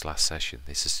milk. It was last session.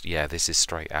 This is, yeah, this is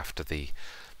straight after the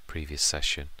previous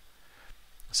session.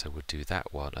 So we'll do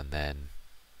that one and then.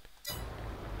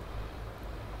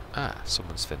 Ah,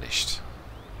 someone's finished.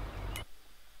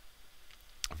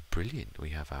 Brilliant,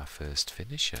 we have our first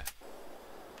finisher.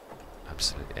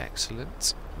 Absolutely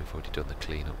excellent. We've already done the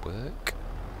clean-up work.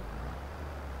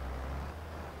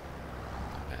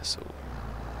 Vessel.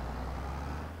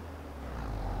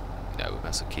 No, we might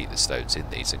as well keep the stones in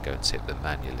these and go and tip them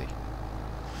manually.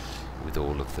 With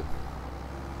all of them.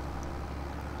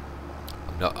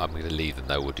 I'm going to leave them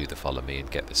though, we'll do the follow me and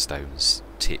get the stones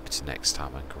tipped next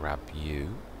time and grab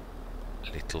you.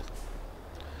 Little.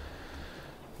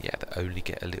 Yeah, they only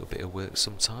get a little bit of work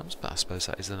sometimes, but I suppose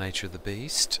that is the nature of the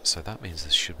beast. So that means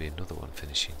there should be another one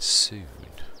finishing soon.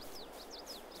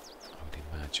 I would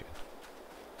imagine.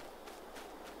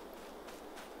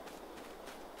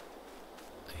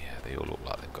 Yeah, they all look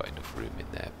like they've got enough room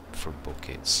in their front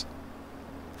buckets.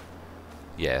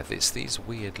 Yeah, it's these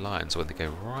weird lines when they go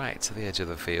right to the edge of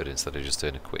the field instead of just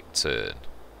doing a quick turn.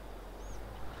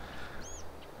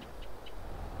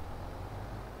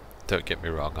 Don't get me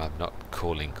wrong, I'm not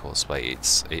calling cosplay.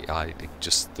 I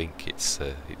just think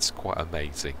it's quite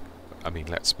amazing. I mean,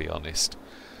 let's be honest.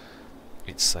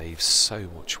 It saves so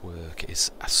much work.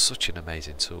 It's such an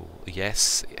amazing tool.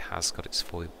 Yes, it has got its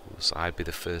foibles. I'd be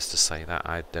the first to say that.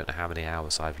 I don't know how many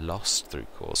hours I've lost through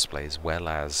cosplay as well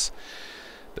as,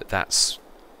 but that's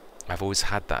I've always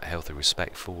had that healthy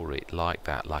respect for it, like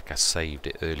that, like I saved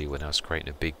it earlier when I was creating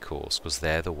a big course, because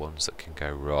they're the ones that can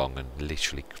go wrong and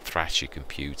literally thrash your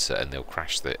computer, and they'll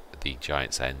crash the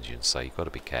Giant's engine, so you've got to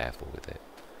be careful with it.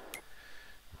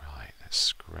 Right,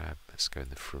 let's go in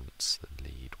the front, the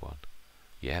lead one.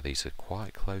 Yeah, these are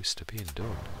quite close to being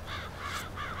done.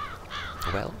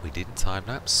 Well, we didn't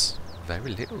time-lapse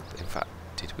very little. In fact,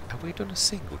 have we done a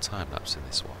single time-lapse in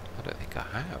this one? I don't think I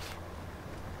have.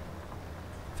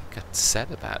 I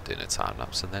said about doing a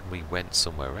time-lapse and then we went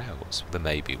somewhere else. There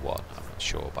may be one, I'm not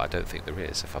sure, but I don't think there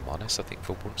is, if I'm honest. I think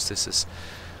for once this is...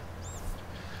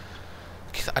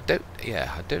 I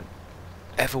don't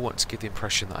ever want to give the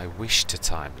impression that I wish to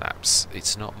time-lapse.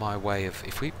 It's not my way of...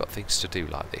 If we've got things to do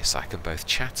like this, I can both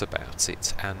chat about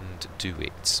it and do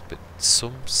it. But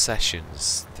some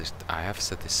sessions, I have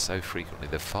said this so frequently,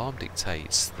 the farm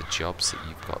dictates the jobs that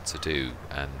you've got to do,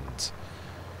 and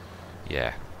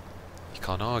yeah, you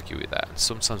can't argue with that. And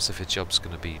sometimes if a job's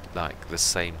going to be like the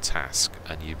same task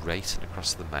and you're racing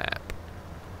across the map,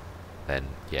 then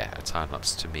yeah, a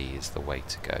time-lapse to me is the way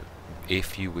to go.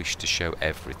 If you wish to show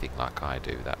everything like I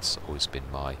do, that's always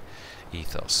been my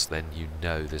ethos, then you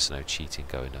know there's no cheating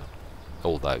going on.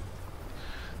 Although,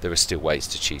 there are still ways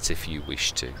to cheat if you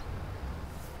wish to.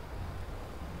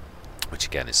 Which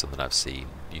again is something I've seen.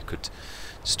 You could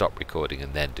stop recording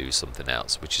and then do something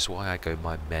else, which is why I go in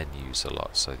my menus a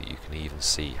lot, so that you can even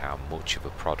see how much of a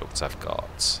product I've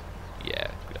got.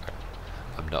 Yeah,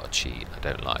 I'm not a cheat, I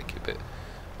don't like it, but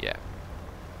yeah.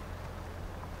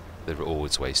 There are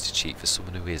always ways to cheat for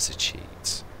someone who is a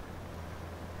cheat.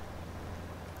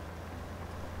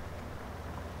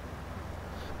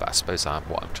 But I suppose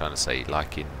what I'm trying to say,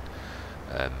 like in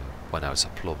when I was a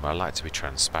plumber, I like to be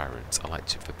transparent. I like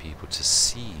for people to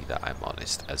see that I'm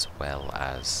honest, as well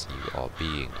as you are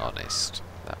being honest.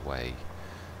 That way,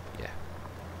 yeah.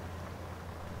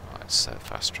 Right, so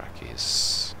fast track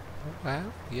is...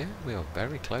 Well, yeah, we are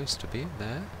very close to being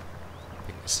there.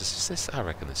 I think I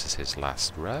reckon this is his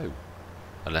last row.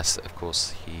 Unless, of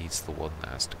course, he's the one that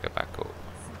has to go back up.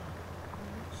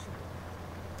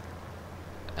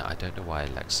 Now, I don't know why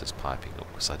Alexa's piping up,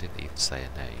 because I didn't even say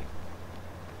a name.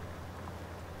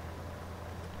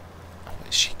 What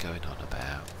is she going on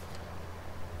about?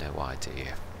 No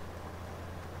idea.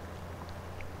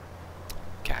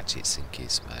 Gadgets and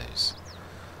gizmos.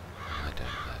 I don't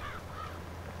know.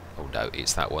 Oh no,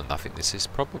 it's that one. I think this is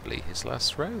probably his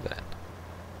last row then.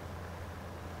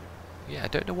 Yeah, I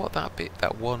don't know what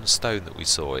that one stone that we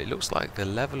saw, it looks like the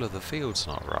level of the field's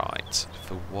not right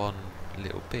for one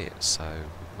little bit, so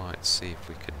we might see if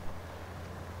we can...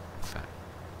 In fact,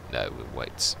 no,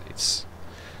 wait, it's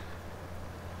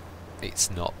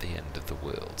not the end of the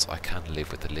world. I can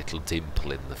live with a little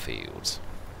dimple in the field.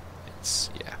 It's,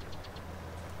 yeah.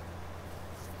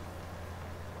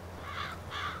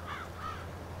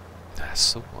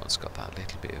 Someone's got that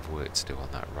little bit of work to do on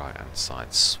that right hand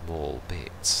side, small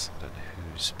bits. I don't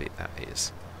know whose bit that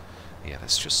is. Yeah,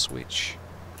 let's just switch.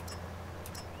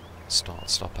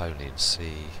 Stop only and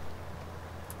see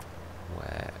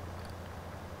where.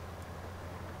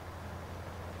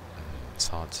 It's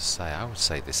hard to say. I would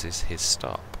say this is his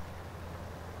stop.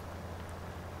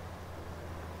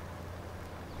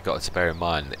 You've got to bear in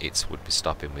mind that it would be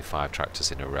stopping with 5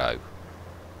 tractors in a row.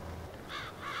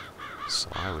 So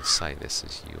I would say this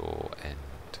is your end.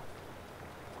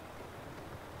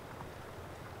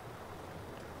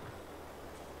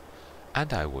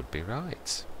 And I would be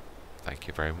right. Thank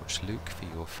you very much, Luke, for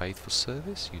your faithful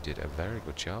service. You did a very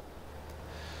good job.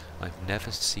 I've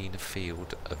never seen a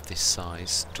field of this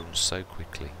size done so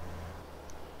quickly.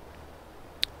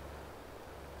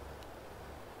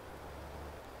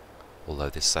 Although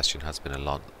this session has been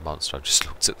a monster, I've just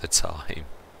looked at the time.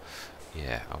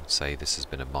 Yeah, I would say this has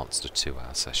been a monster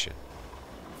 2-hour session.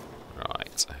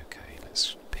 Right, okay,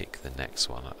 let's pick the next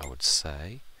one, I would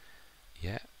say.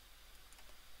 Yeah.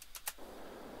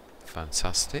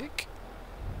 Fantastic.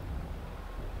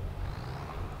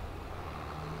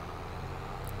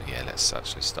 Yeah, let's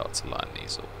actually start to line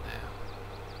these up now.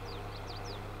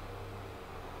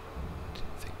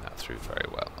 Didn't think that through very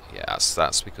well. Yeah,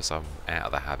 that's because I'm out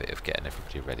of the habit of getting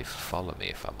everybody ready for follow me,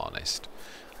 if I'm honest.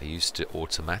 I used to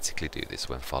automatically do this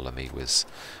when follow me was,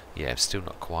 yeah, I'm still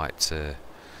not quite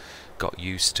got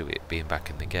used to it being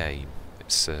back in the game.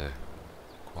 It's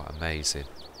quite amazing.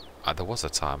 There was a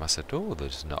time I said, oh,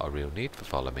 there's not a real need for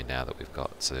follow me now that we've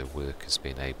got workers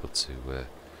being able to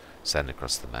send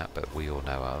across the map, but we all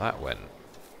know how that went.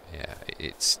 Yeah,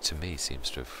 it's to me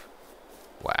seems to have,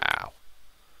 wow.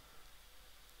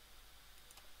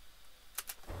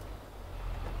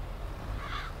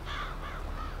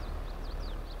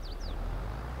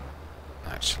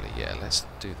 actually, yeah, let's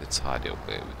do the tidy up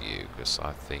bit with you, because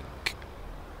I think,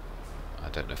 I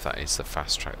don't know if that is the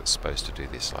fast track that's supposed to do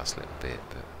this last little bit,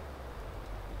 but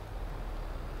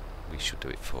we should do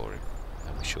it for him,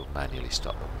 and we should manually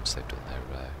stop them once they've done their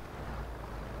row.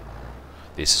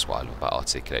 This is what I love about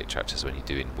articulated tractors when you're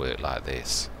doing work like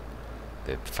this.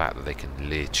 The fact that they can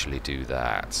literally do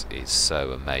that is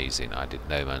so amazing. I did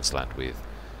no man's land with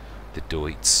the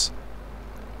Deutz.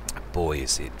 Boy,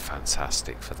 is it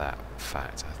fantastic for that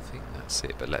fact. I think that's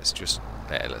it, but let's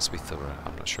be thorough.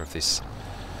 I'm not sure if this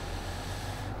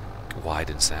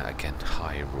widens out again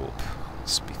higher up.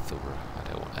 Let's be thorough. I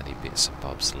don't want any bits and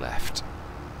bobs left.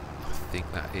 I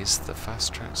think that is the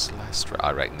fast tracks last track.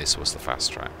 I reckon this was the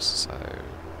fast tracks, so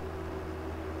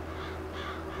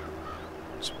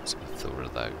just want to be thorough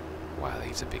though. Wow,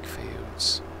 these are big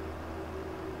fields.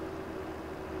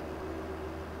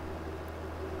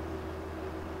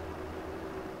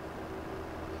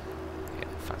 Yeah,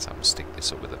 in fact I'm going to stick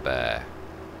this up with a bear.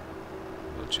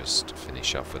 We'll just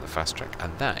finish off with a fast track,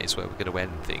 and that is where we're going to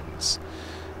end things.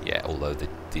 Yeah, although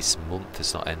this month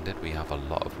has not ended, we have a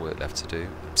lot of work left to do.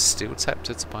 I'm still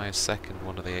tempted to buy a second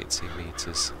one of the 18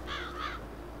 metres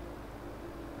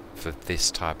for this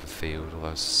type of field,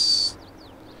 although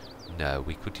no,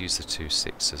 we could use the 2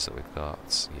 6s that we've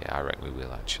got. Yeah, I reckon we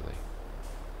will actually.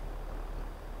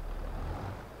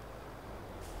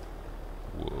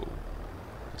 Whoa,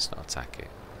 let's not attack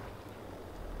it.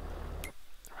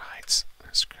 Right,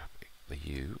 let's grab the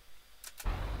U.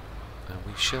 And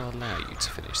we shall allow you to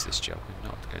finish this job. We're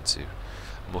not going to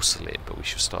muscle in, but we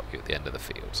shall stop you at the end of the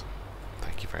field.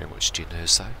 Thank you very much,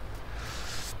 Ginurso.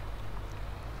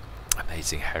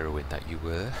 Amazing heroine that you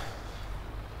were.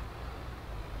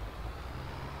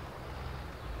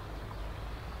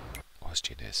 Was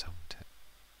Ginurso, wasn't it?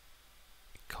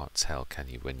 You can't tell, can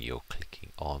you, when you're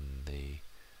clicking on the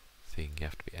thing? You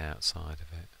have to be outside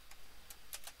of it.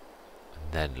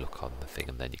 And then look on the thing,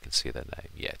 and then you can see their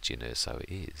name. Yeah, Ginurso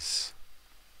it is.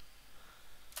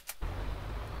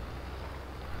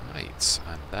 Right,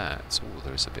 and that, oh,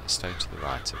 there is a bit of stone to the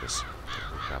right of us.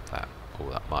 We'll grab that. Oh,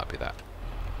 that might be that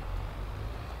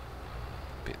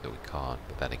bit that we can't,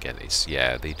 but then again, it's,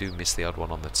 yeah, they do miss the odd one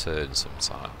on the turn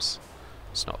sometimes.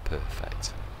 It's not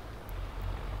perfect.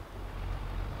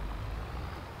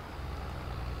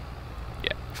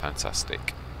 Yeah,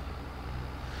 fantastic.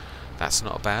 That's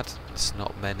not bad. There's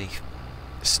not many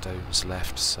stones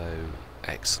left, so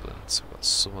excellent. We've got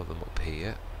some of them up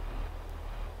here,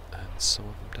 and some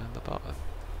of them down the bottom.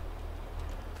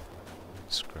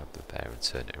 Let's grab the bear and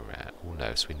turn it around. Oh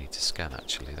no, so we need to scan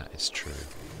actually, that is true.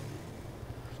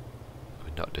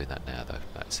 We're not doing that now though,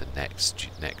 that's a next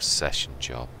session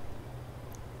job.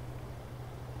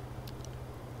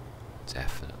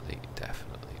 Definitely.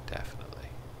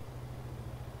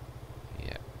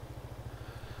 Yeah.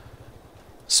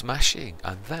 Smashing,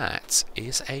 and that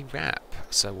is a wrap.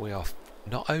 So we are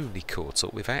not only caught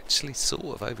up, we've actually sort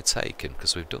of overtaken,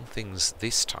 because we've done things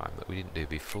this time that we didn't do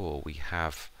before. We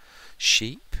have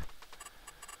sheep.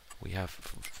 We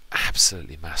have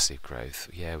absolutely massive growth.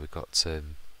 Yeah, we've got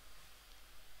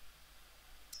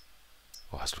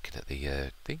I was looking at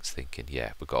the things thinking,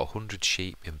 yeah, we've got 100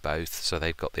 sheep in both, so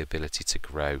they've got the ability to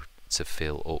grow, to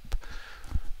fill up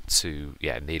to,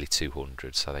 yeah, nearly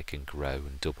 200, so they can grow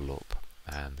and double up.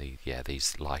 And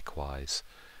these likewise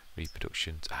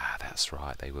reproductions, that's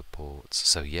right, they were bought.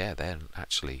 So yeah, they're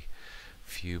actually a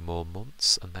few more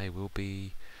months and they will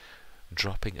be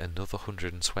dropping another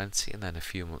 120, and then a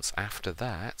few months after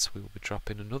that we will be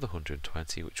dropping another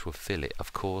 120, which will fill it.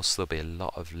 Of course there'll be a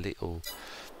lot of little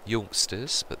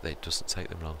youngsters, but it doesn't take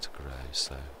them long to grow.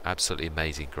 So absolutely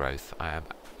amazing growth. I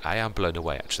am blown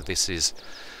away actually. This is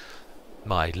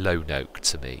my low note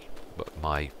to me, but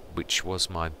which was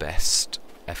my best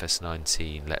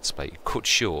FS19 Let's Play, cut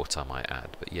short I might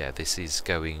add, but yeah, this is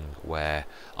going where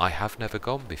I have never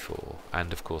gone before,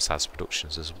 and of course has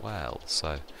productions as well.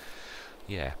 So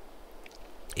yeah,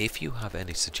 if you have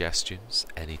any suggestions,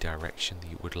 any direction that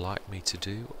you would like me to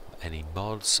do, any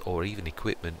mods or even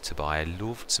equipment to buy, I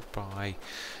love to buy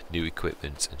new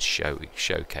equipment and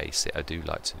showcase it. I do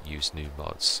like to use new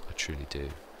mods, I truly do.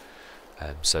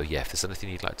 So yeah, if there's anything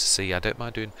you'd like to see, I don't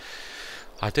mind doing.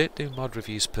 I don't do mod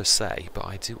reviews per se, but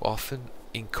I do often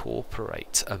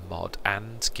incorporate a mod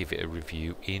and give it a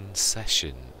review in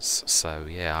sessions. So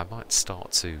yeah, I might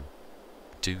start to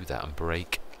do that and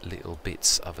break little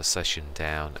bits of a session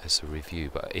down as a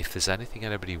review. But if there's anything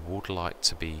anybody would like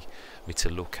to me to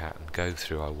look at and go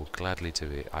through, I will gladly do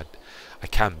it. I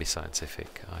can be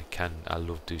scientific. I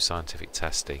love do scientific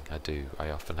testing.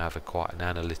 I often have quite an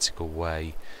analytical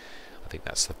way. I think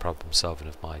that's the problem solving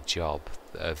of my job,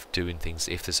 of doing things.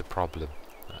 If there's a problem,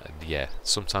 and yeah,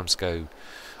 sometimes go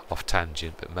off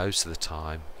tangent, but most of the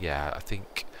time, yeah, I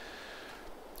think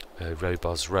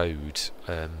Robos Road,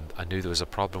 I knew there was a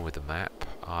problem with the map.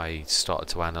 I started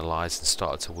to analyse and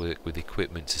started to work with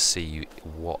equipment to see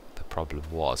what the problem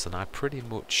was, and I pretty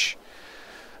much,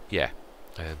 yeah,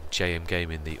 JiM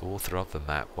Gaming, the author of the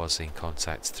map, was in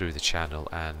contact through the channel,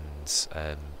 and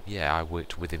yeah, I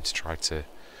worked with him to try to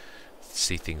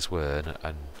see things were,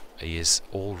 and he is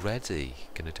already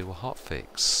going to do a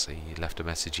hotfix. He left a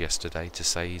message yesterday to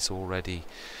say he's already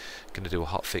going to do a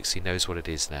hotfix. He knows what it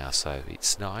is now, so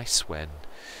it's nice when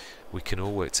we can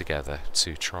all work together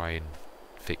to try and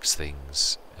fix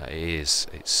things.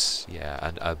 It's yeah,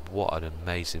 and what an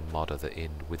amazing modder that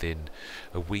within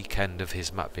a weekend of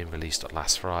his map being released on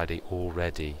last Friday,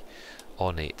 already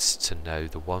on it to know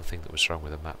the one thing that was wrong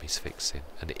with the map he's fixing.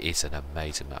 And it is an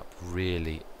amazing map,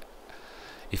 really.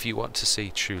 If you want to see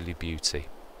truly beauty,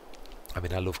 I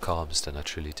mean, I love Calmston, I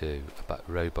truly do, but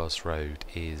Robos Road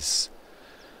is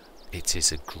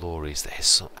a glorious. There's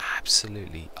some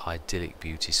absolutely idyllic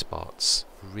beauty spots,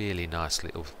 really nice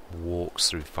little walks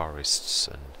through forests,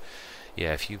 and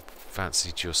yeah, if you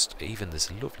fancy just, even there's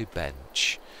a lovely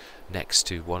bench next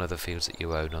to one of the fields that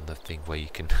you own on the thing where you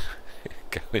can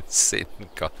go and sit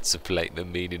and contemplate the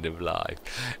meaning of life.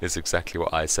 It's exactly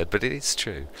what I said, but it is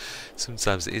true.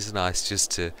 Sometimes it is nice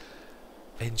just to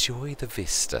enjoy the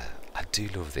vista. I do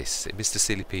love this. Mr.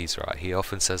 Silly P's right. He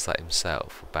often says that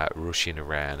himself about rushing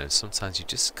around, and sometimes you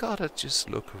just gotta just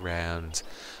look around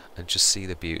and just see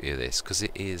the beauty of this, because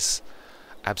it is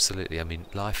absolutely, I mean,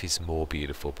 life is more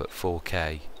beautiful, but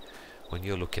 4K, when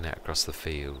you're looking out across the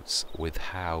fields with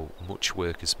how much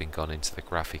work has been gone into the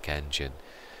graphic engine,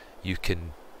 you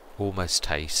can almost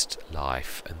taste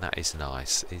life, and that is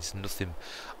nice. It's nothing,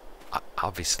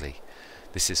 obviously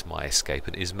this is my escape,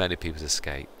 and it is many people's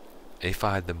escape. If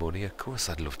I had the money, of course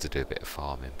I'd love to do a bit of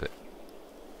farming, but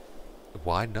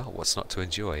why not? What's not to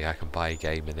enjoy? I can buy a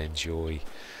game and enjoy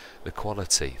the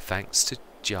quality, thanks to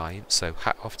Giant. So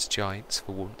hat off to Giants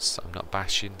for once. I'm not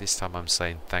bashing. This time I'm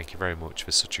saying thank you very much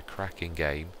for such a cracking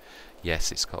game.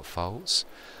 Yes, it's got faults.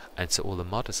 And to all the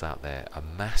modders out there, a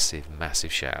massive,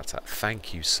 massive shout out.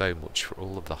 Thank you so much for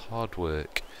all of the hard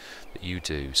work that you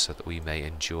do so that we may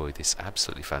enjoy this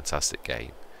absolutely fantastic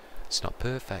game. It's not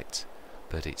perfect,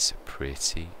 but it's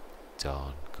pretty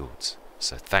darn good.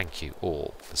 So thank you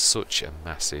all for such a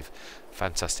massive,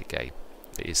 fantastic game.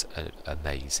 It is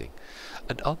amazing.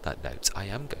 And on that note, I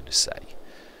am going to say,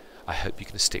 I hope you're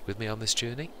going to stick with me on this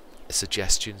journey.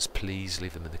 Suggestions, please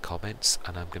leave them in the comments.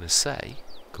 And I'm going to say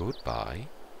goodbye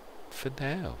for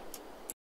now.